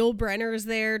 And Yul Brynner's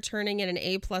there turning in an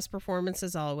A+ performance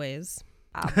as always.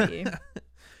 Obvi.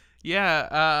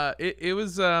 Yeah, it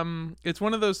was it's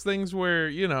one of those things where,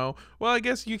 you know, well, I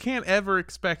guess you can't ever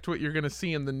expect what you're gonna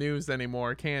see in the news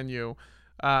anymore, can you?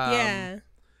 Yeah.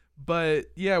 But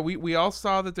yeah, we all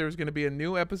saw that there was gonna be a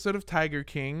new episode of Tiger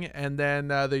King, and then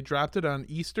they dropped it on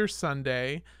Easter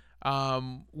Sunday.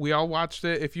 We all watched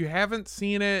it. If you haven't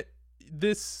seen it,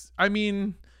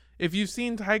 if you've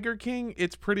seen Tiger King,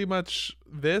 it's pretty much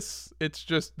this. It's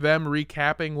just them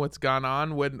recapping what's gone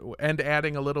on and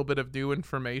adding a little bit of new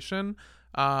information.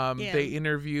 They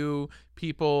interview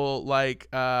people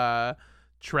like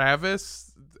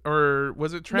Travis, or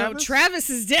was it Travis? No,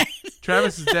 Travis is dead.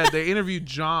 Travis is dead. They interviewed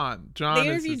John. They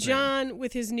interviewed John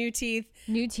with his new teeth.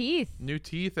 New teeth. New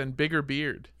teeth and bigger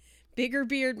beard. Bigger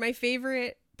beard, my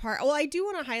favorite part. Well, I do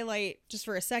want to highlight just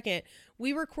for a second.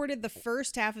 We recorded the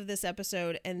first half of this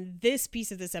episode and this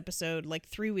piece of this episode like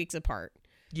 3 weeks apart.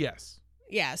 Yes.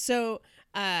 Yeah. So,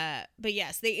 but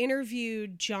yes, they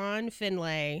interviewed John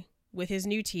Finlay with his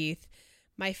new teeth.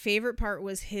 My favorite part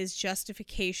was his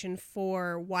justification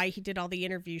for why he did all the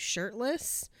interviews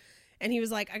shirtless. And he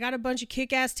was like, I got a bunch of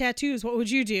kick-ass tattoos. What would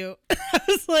you do? I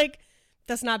was like,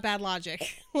 that's not bad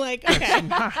logic. Like, okay.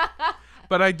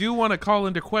 But I do want to call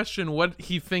into question what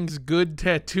he thinks good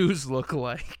tattoos look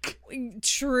like.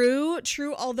 True.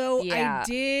 Although Yeah.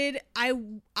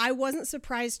 I wasn't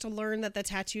surprised to learn that the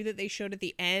tattoo that they showed at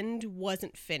the end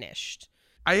wasn't finished.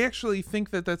 I actually think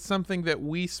that that's something that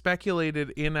we speculated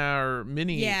in our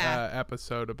mini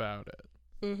episode about it.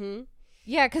 Mm-hmm.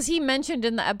 Yeah, because he mentioned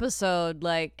in the episode,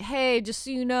 like, hey, just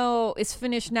so you know, it's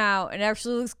finished now and it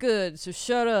actually looks good, so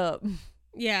shut up.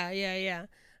 Yeah.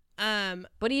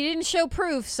 But he didn't show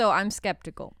proof, so I'm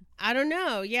skeptical. I don't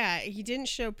know. Yeah, he didn't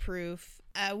show proof.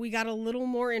 We got a little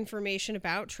more information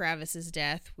about Travis's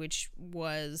death, which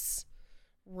was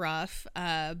rough.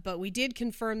 But we did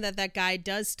confirm that guy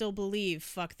does still believe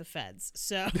fuck the feds.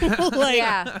 So, like,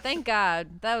 Yeah, thank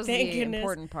God. That was Thank the goodness.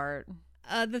 important part.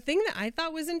 the thing that I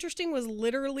thought was interesting was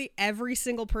literally every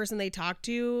single person they talked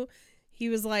to. He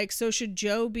was like, so should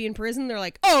Joe be in prison? They're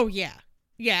like, oh, yeah.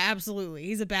 Yeah, absolutely.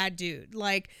 He's a bad dude.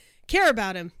 Like, care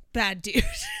about him. Bad dude.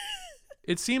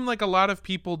 It seemed like a lot of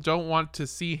people don't want to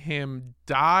see him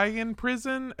die in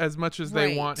prison as much as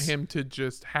they want Right. him to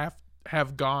just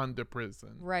have gone to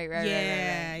prison. Right.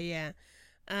 Yeah.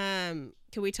 Can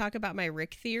we talk about my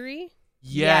Rick theory?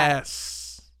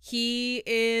 Yes. He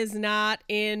is not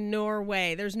in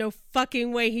Norway. There's no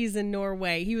fucking way he's in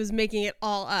Norway. He was making it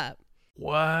all up.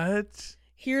 What?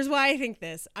 Here's why I think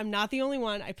this. I'm not the only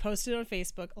one. I posted on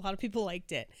Facebook. A lot of people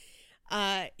liked it.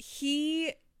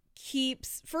 He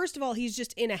keeps, first of all, he's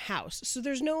just in a house. So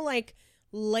there's no like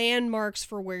landmarks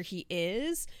for where he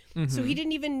is. So he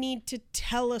didn't even need to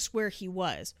tell us where he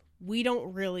was. We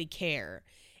don't really care.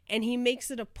 And he makes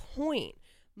it a point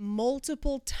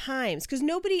multiple times because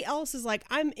nobody else is like,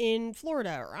 I'm in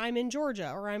Florida or I'm in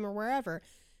Georgia or I'm wherever.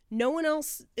 No one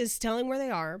else is telling where they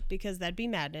are because that'd be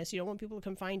madness. You don't want people to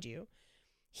come find you.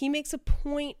 He makes a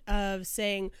point of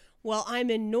saying, well, I'm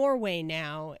in Norway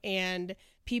now and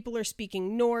people are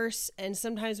speaking Norse. And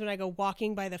sometimes when I go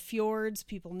walking by the fjords,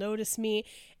 people notice me.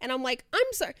 And I'm like, I'm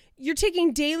sorry, you're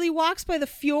taking daily walks by the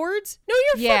fjords? No,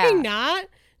 you're fucking not.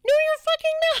 No,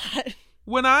 you're fucking not.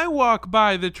 When I walk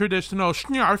by the traditional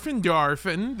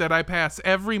Schnarfendorfen that I pass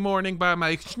every morning by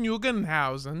my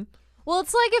Schnugenhausen. Well,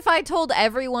 it's like if I told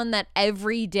everyone that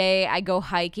every day I go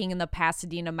hiking in the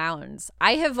Pasadena Mountains.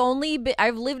 I've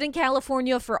lived in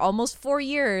California for almost 4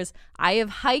 years. I have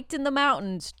hiked in the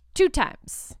mountains 2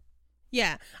 times.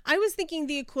 Yeah, I was thinking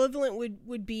the equivalent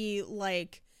would be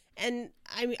like, and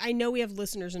I know we have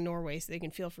listeners in Norway, so they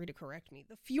can feel free to correct me.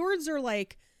 The fjords are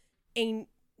like a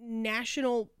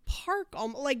national park,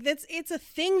 like it's a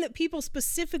thing that people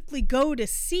specifically go to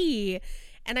see,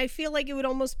 And I feel like it would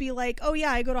almost be like, oh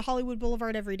yeah, I go to Hollywood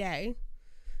Boulevard every day.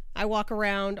 I walk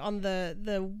around on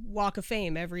the Walk of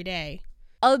Fame every day.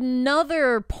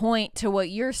 Another point to what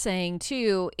you're saying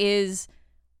too is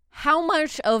how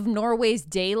much of Norway's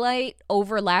daylight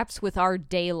overlaps with our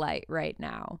daylight right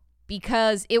now.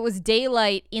 Because it was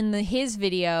daylight in his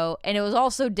video, and it was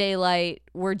also daylight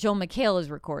where Joel McHale is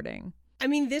recording. I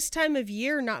mean, this time of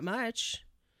year, not much.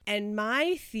 And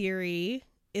my theory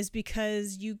is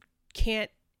because you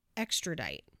can't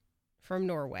extradite from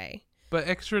Norway. But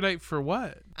extradite for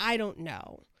what? I don't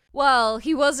know. Well,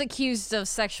 he was accused of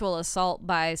sexual assault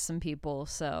by some people,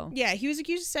 so. Yeah, he was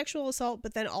accused of sexual assault,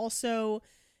 but then also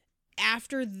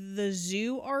after the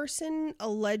zoo arson,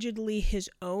 allegedly his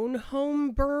own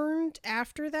home burned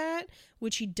after that,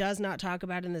 which he does not talk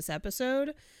about in this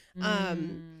episode.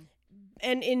 And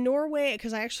in Norway,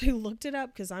 because I actually looked it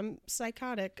up because I'm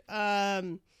psychotic,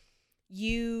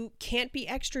 you can't be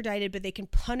extradited, but they can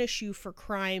punish you for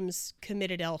crimes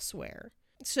committed elsewhere.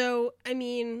 So, I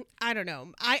mean, I don't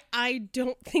know. I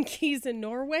don't think he's in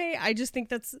Norway. I just think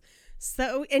that's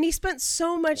so, and he spent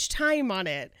so much time on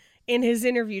it in his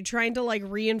interview trying to like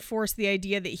reinforce the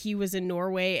idea that he was in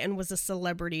Norway and was a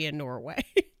celebrity in Norway.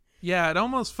 Yeah, it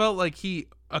almost felt like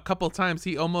a couple times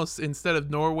he almost, instead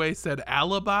of Norway, said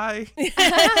alibi.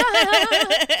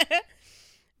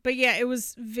 But yeah, it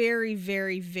was very,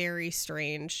 very, very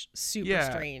strange. Super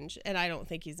strange. And I don't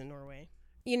think he's in Norway.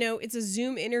 You know, it's a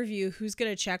Zoom interview. Who's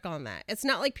going to check on that? It's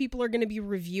not like people are going to be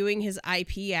reviewing his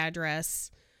IP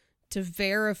address to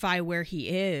verify where he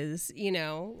is, you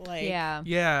know? Like,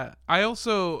 Yeah. I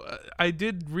also, I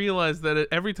did realize that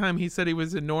every time he said he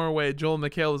was in Norway, Joel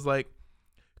McHale was like,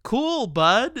 cool,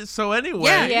 bud. So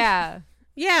anyway.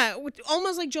 Yeah,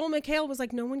 almost like Joel McHale was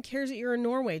like, no one cares that you're in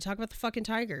Norway. Talk about the fucking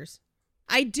tigers.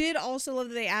 I did also love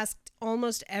that they asked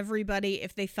almost everybody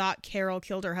if they thought Carol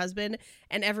killed her husband,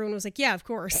 and everyone was like, yeah, of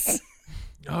course.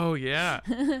 Oh, yeah.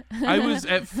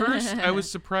 At first, I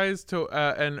was surprised to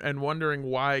and wondering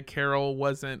why Carol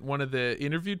wasn't one of the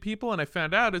interviewed people, and I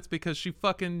found out it's because she's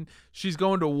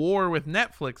going to war with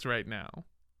Netflix right now.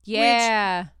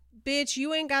 Yeah. Bitch,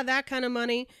 you ain't got that kind of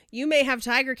money. You may have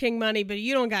Tiger King money, but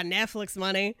you don't got Netflix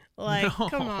money. Like, No.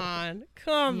 come on.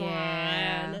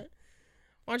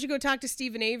 Why don't you go talk to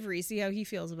Stephen Avery, see how he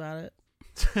feels about it?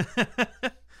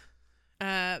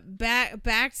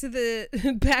 Back to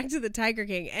the Tiger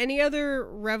King. Any other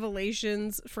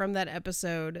revelations from that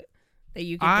episode that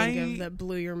you can think of that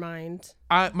blew your mind?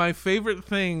 My favorite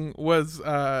thing was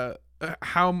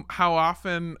how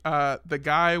often the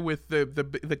guy with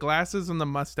the glasses and the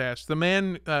mustache, the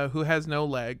man who has no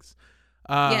legs,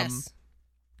 Yes.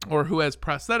 or who has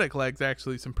prosthetic legs,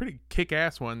 actually, some pretty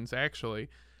kick-ass ones, actually.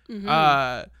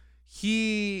 Mm-hmm.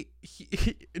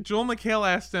 Joel McHale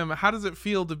asked him, how does it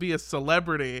feel to be a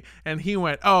celebrity? And he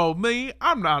went, oh, me?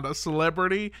 I'm not a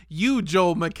celebrity. You,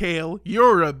 Joel McHale,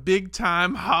 you're a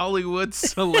big-time Hollywood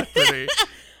celebrity.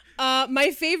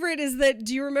 My favorite is that,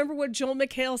 do you remember what Joel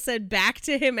McHale said back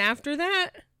to him after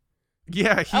that?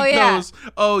 Yeah, he goes,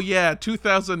 oh, yeah,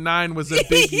 2009 was a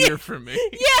big year for me.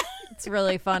 Yeah. It's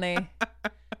really funny.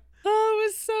 Oh, it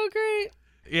was so great.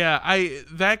 Yeah,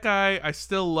 that guy I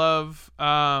still love.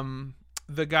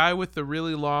 The guy with the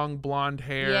really long blonde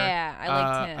hair. Yeah, I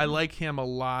liked him. I like him a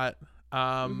lot.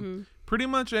 Pretty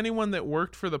much anyone that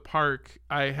worked for the park,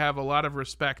 I have a lot of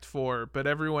respect for, but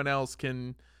everyone else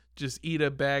can just eat a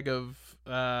bag of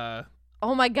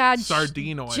oh my God,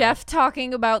 sardine oil. Jeff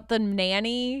talking about the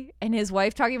nanny and his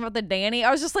wife talking about the nanny.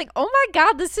 I was just like, oh my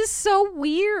God, this is so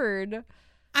weird.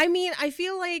 I mean, I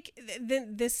feel like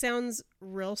this sounds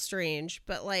real strange,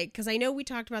 but like, because I know we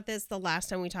talked about this the last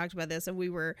time we talked about this, and we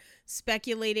were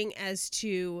speculating as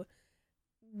to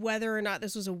whether or not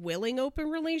this was a willing open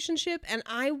relationship, and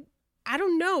I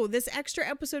don't know. This extra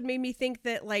episode made me think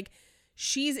that like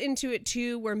she's into it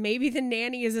too, where maybe the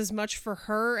nanny is as much for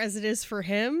her as it is for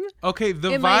him. Okay,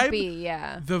 the It vibe might be,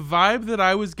 yeah. The vibe that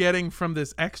I was getting from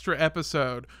this extra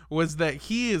episode was that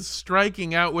he is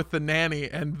striking out with the nanny,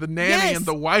 and the nanny and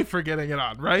the wife are getting it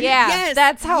on, right? Yeah, Yes,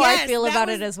 that's how I yes, feel that about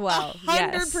was it as well.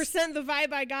 100% the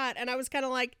vibe I got, and I was kind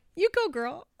of like, you go,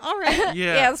 girl. All right.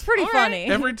 Yeah. It's pretty All funny.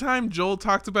 Every time Joel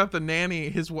talked about the nanny,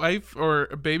 his wife or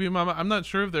baby mama, I'm not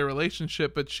sure of their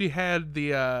relationship, but she had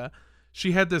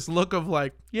this look of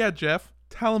like, yeah, Jeff,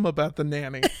 tell him about the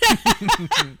nanny.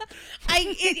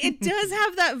 It does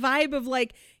have that vibe of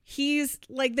like, he's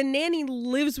like, the nanny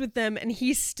lives with them and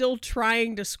he's still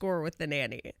trying to score with the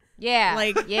nanny. Yeah.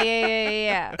 Like,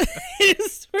 yeah.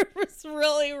 It's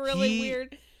really, really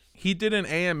weird. He did an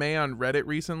AMA on Reddit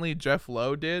recently. Jeff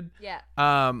Lowe did. Yeah.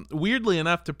 Weirdly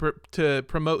enough, to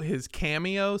promote his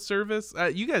Cameo service.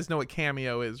 You guys know what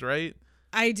Cameo is, right?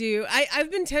 I do.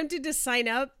 I've been tempted to sign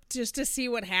up just to see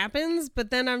what happens,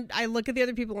 but then I look at the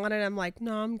other people on it and I'm like,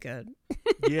 no, I'm good.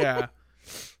 Yeah.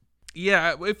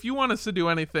 Yeah, if you want us to do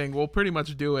anything, we'll pretty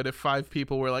much do it if 5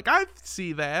 people were like, I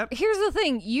see that. Here's the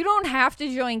thing. You don't have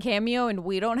to join Cameo, and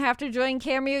we don't have to join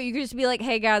Cameo. You can just be like,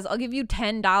 hey, guys, I'll give you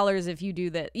 $10 if you do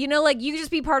that. You know, like, you can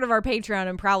just be part of our Patreon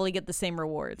and probably get the same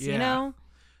rewards, you know?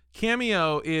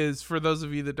 Cameo is, for those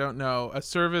of you that don't know, a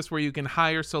service where you can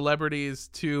hire celebrities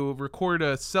to record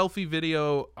a selfie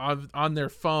video on their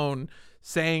phone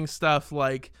saying stuff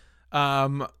like,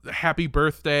 happy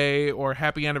birthday or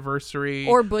happy anniversary,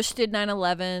 or Bush did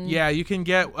 9/11. Yeah, you can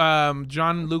get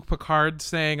Jean-Luc Picard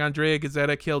saying Andrea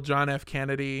Gazzetta killed John F.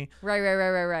 Kennedy.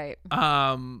 Right.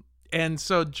 And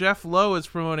so Jeff Lowe is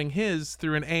promoting his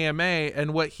through an AMA,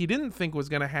 and what he didn't think was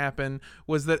going to happen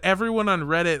was that everyone on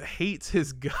Reddit hates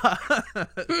his guts.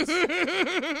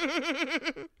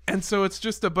 And so it's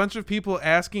just a bunch of people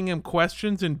asking him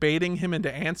questions and baiting him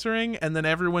into answering, and then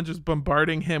everyone just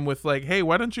bombarding him with like, hey,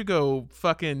 why don't you go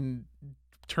fucking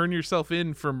turn yourself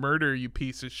in for murder, you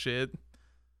piece of shit.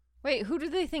 Wait, who do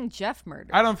they think Jeff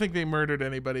murdered? I don't think they murdered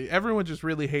anybody. Everyone just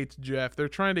really hates Jeff. They're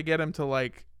trying to get him to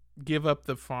like give up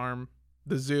the farm,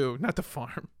 the zoo, not the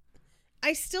farm.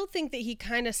 I still think that he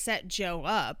kind of set Joe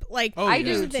up. Like, I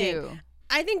do too.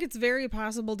 I think it's very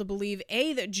possible to believe,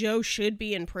 A, that Joe should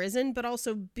be in prison, but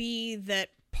also B,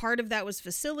 that part of that was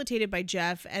facilitated by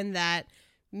Jeff, and that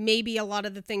maybe a lot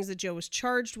of the things that Joe was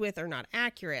charged with are not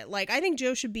accurate. Like, I think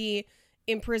Joe should be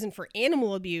in prison for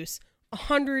animal abuse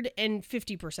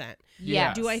 150%.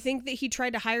 Yeah. Do I think that he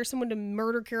tried to hire someone to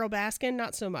murder Carol Baskin?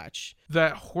 Not so much.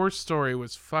 That horse story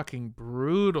was fucking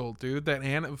brutal, dude.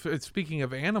 Speaking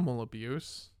of animal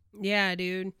abuse. Yeah,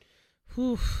 dude.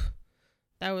 Whew.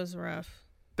 That was rough.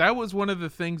 That was one of the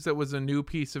things that was a new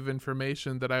piece of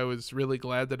information that I was really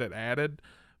glad that it added.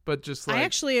 But just like, I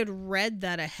actually had read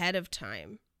that ahead of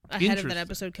time. Ahead of that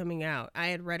episode coming out. I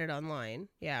had read it online.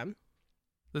 Yeah.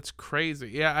 That's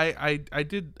crazy. Yeah, I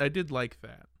did like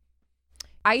that.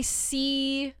 I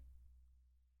see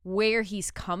where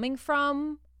he's coming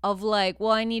from of like,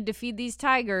 well, I need to feed these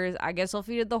tigers. I guess I'll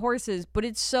feed it the horses. But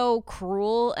it's so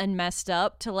cruel and messed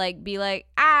up to like be like,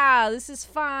 this is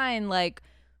fine. Like,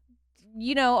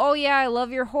 you know, oh yeah, I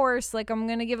love your horse. Like, I'm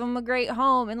going to give him a great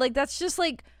home. And like, that's just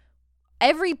like,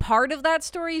 every part of that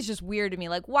story is just weird to me.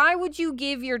 Like, why would you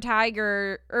give your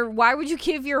tiger, or why would you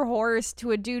give your horse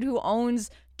to a dude who owns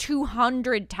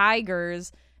 200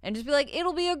 tigers and just be like,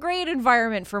 it'll be a great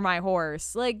environment for my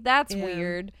horse? Like, that's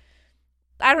weird.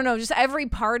 I don't know. Just every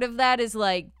part of that is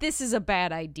like, this is a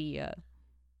bad idea.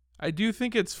 I do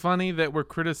think it's funny that we're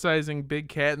criticizing big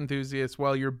cat enthusiasts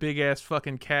while your big ass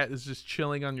fucking cat is just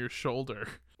chilling on your shoulder.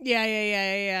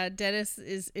 Yeah. Dennis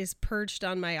is perched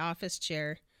on my office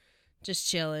chair. Just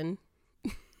chilling.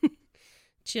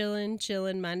 chilling,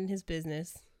 minding his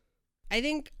business. I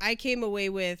think I came away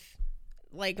with,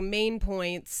 like, main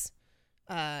points.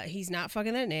 He's not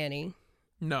fucking that nanny.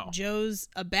 No. Joe's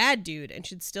a bad dude and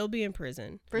should still be in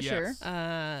prison. For sure.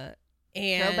 And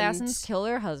Carol Baskin's kill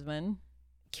her husband.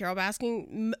 Carol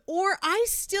Baskin, or I'm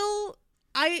still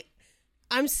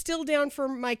down for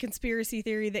my conspiracy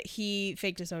theory that he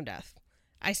faked his own death.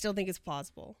 I still think it's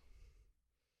plausible.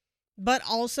 But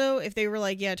also, if they were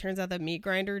like, yeah, it turns out that meat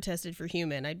grinder tested for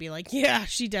human, I'd be like, yeah,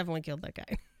 she definitely killed that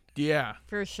guy. Yeah.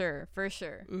 For sure.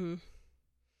 Mm-hmm.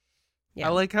 Yeah.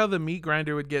 I like how the meat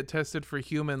grinder would get tested for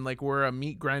human like we're a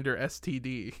meat grinder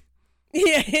STD.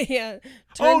 Yeah.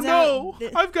 Turns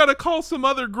I've got to call some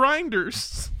other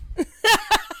grinders.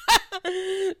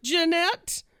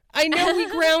 Jeanette, I know we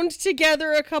ground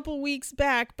together a couple weeks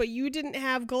back, but you didn't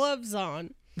have gloves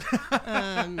on.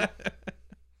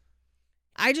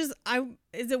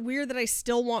 Is it weird that I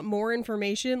still want more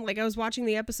information? Like, I was watching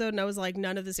the episode and I was like,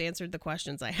 none of this answered the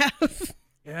questions I have.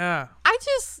 Yeah.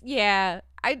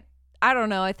 I don't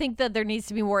know. I think that there needs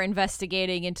to be more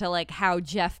investigating into like how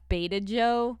Jeff baited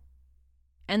Joe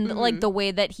and like the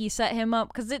way that he set him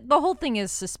up, because the whole thing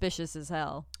is suspicious as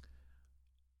hell.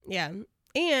 Yeah.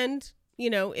 And, you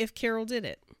know, if Carol did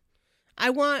it. I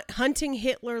want hunting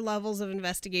Hitler levels of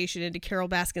investigation into Carol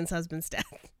Baskin's husband's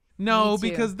death. No,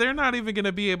 because they're not even going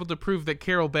to be able to prove that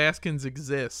Carol Baskins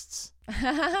exists.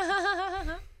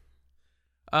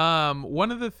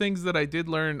 One of the things that I did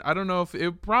learn, I don't know if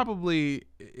it probably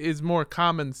is more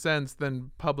common sense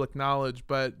than public knowledge,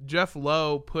 but Jeff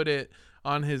Lowe put it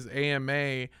on his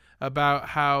AMA about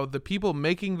how the people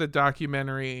making the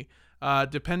documentary,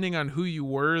 depending on who you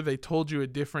were, they told you a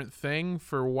different thing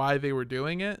for why they were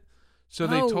doing it. So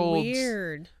they told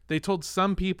weird. They told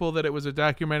some people that it was a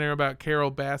documentary about Carol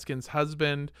Baskin's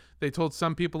husband. They told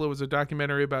some people it was a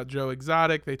documentary about Joe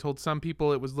Exotic. They told some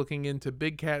people it was looking into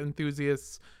big cat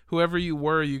enthusiasts. Whoever you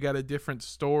were, you got a different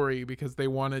story because they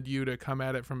wanted you to come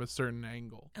at it from a certain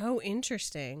angle. Oh,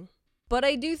 interesting. But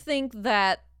I do think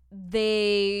that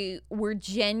they were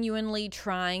genuinely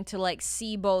trying to like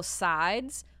see both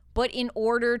sides, but in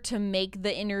order to make the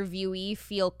interviewee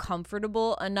feel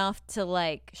comfortable enough to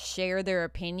like share their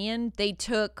opinion, they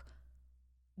took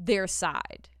their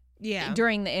side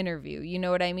during the interview. You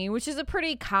know what I mean? Which is a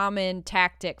pretty common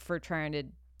tactic for trying to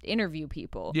interview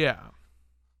people. Yeah.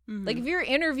 Mm-hmm. Like if you're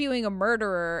interviewing a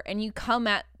murderer and you come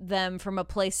at them from a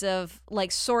place of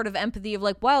like sort of empathy of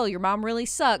like, well, your mom really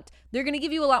sucked, they're going to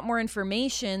give you a lot more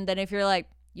information than if you're like,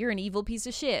 you're an evil piece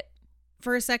of shit.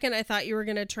 For a second, I thought you were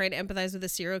going to try to empathize with a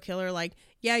serial killer. Like,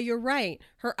 yeah, you're right.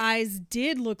 Her eyes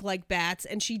did look like bats,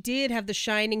 and she did have the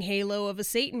shining halo of a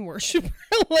Satan worshiper.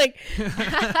 Like,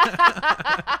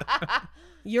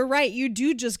 you're right. You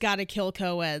do just got to kill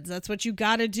co-eds. That's what you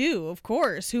got to do. Of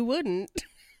course. Who wouldn't?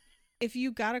 If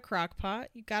you got a crock pot,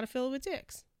 you got to fill it with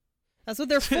dicks. That's what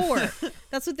they're for.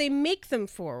 That's what they make them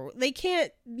for. They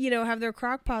can't, have their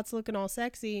crock pots looking all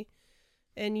sexy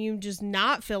and you just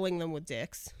not filling them with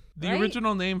dicks. The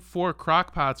original name for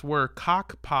crockpots were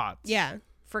cockpots. Yeah.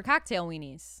 For cocktail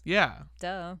weenies. Yeah.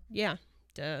 Duh. Yeah.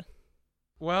 Duh.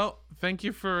 Well, thank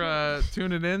you for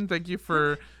tuning in. Thank you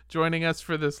for joining us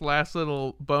for this last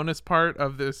little bonus part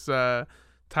of this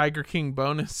Tiger King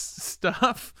bonus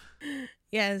stuff.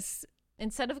 Yes.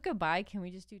 Instead of goodbye, can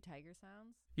we just do tiger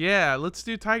sounds? Yeah, let's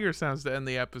do tiger sounds to end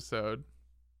the episode.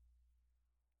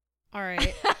 All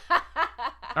right.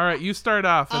 All right, you start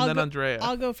off and then go, Andrea.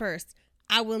 I'll go first.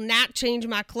 I will not change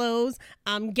my clothes.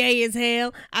 I'm gay as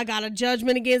hell. I got a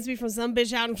judgment against me from some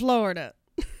bitch out in Florida.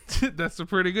 That's a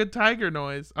pretty good tiger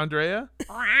noise. Andrea?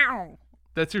 Wow.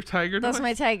 That's your tiger noise? That's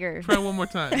my tiger. Try one more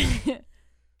time.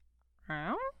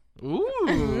 Ooh.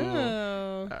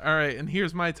 Oh. All right, and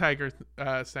here's my tiger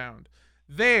sound.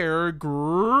 They're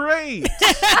great.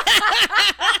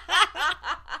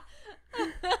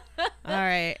 All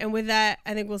right. And with that,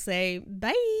 I think we'll say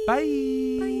bye. Bye.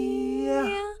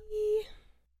 Yeah.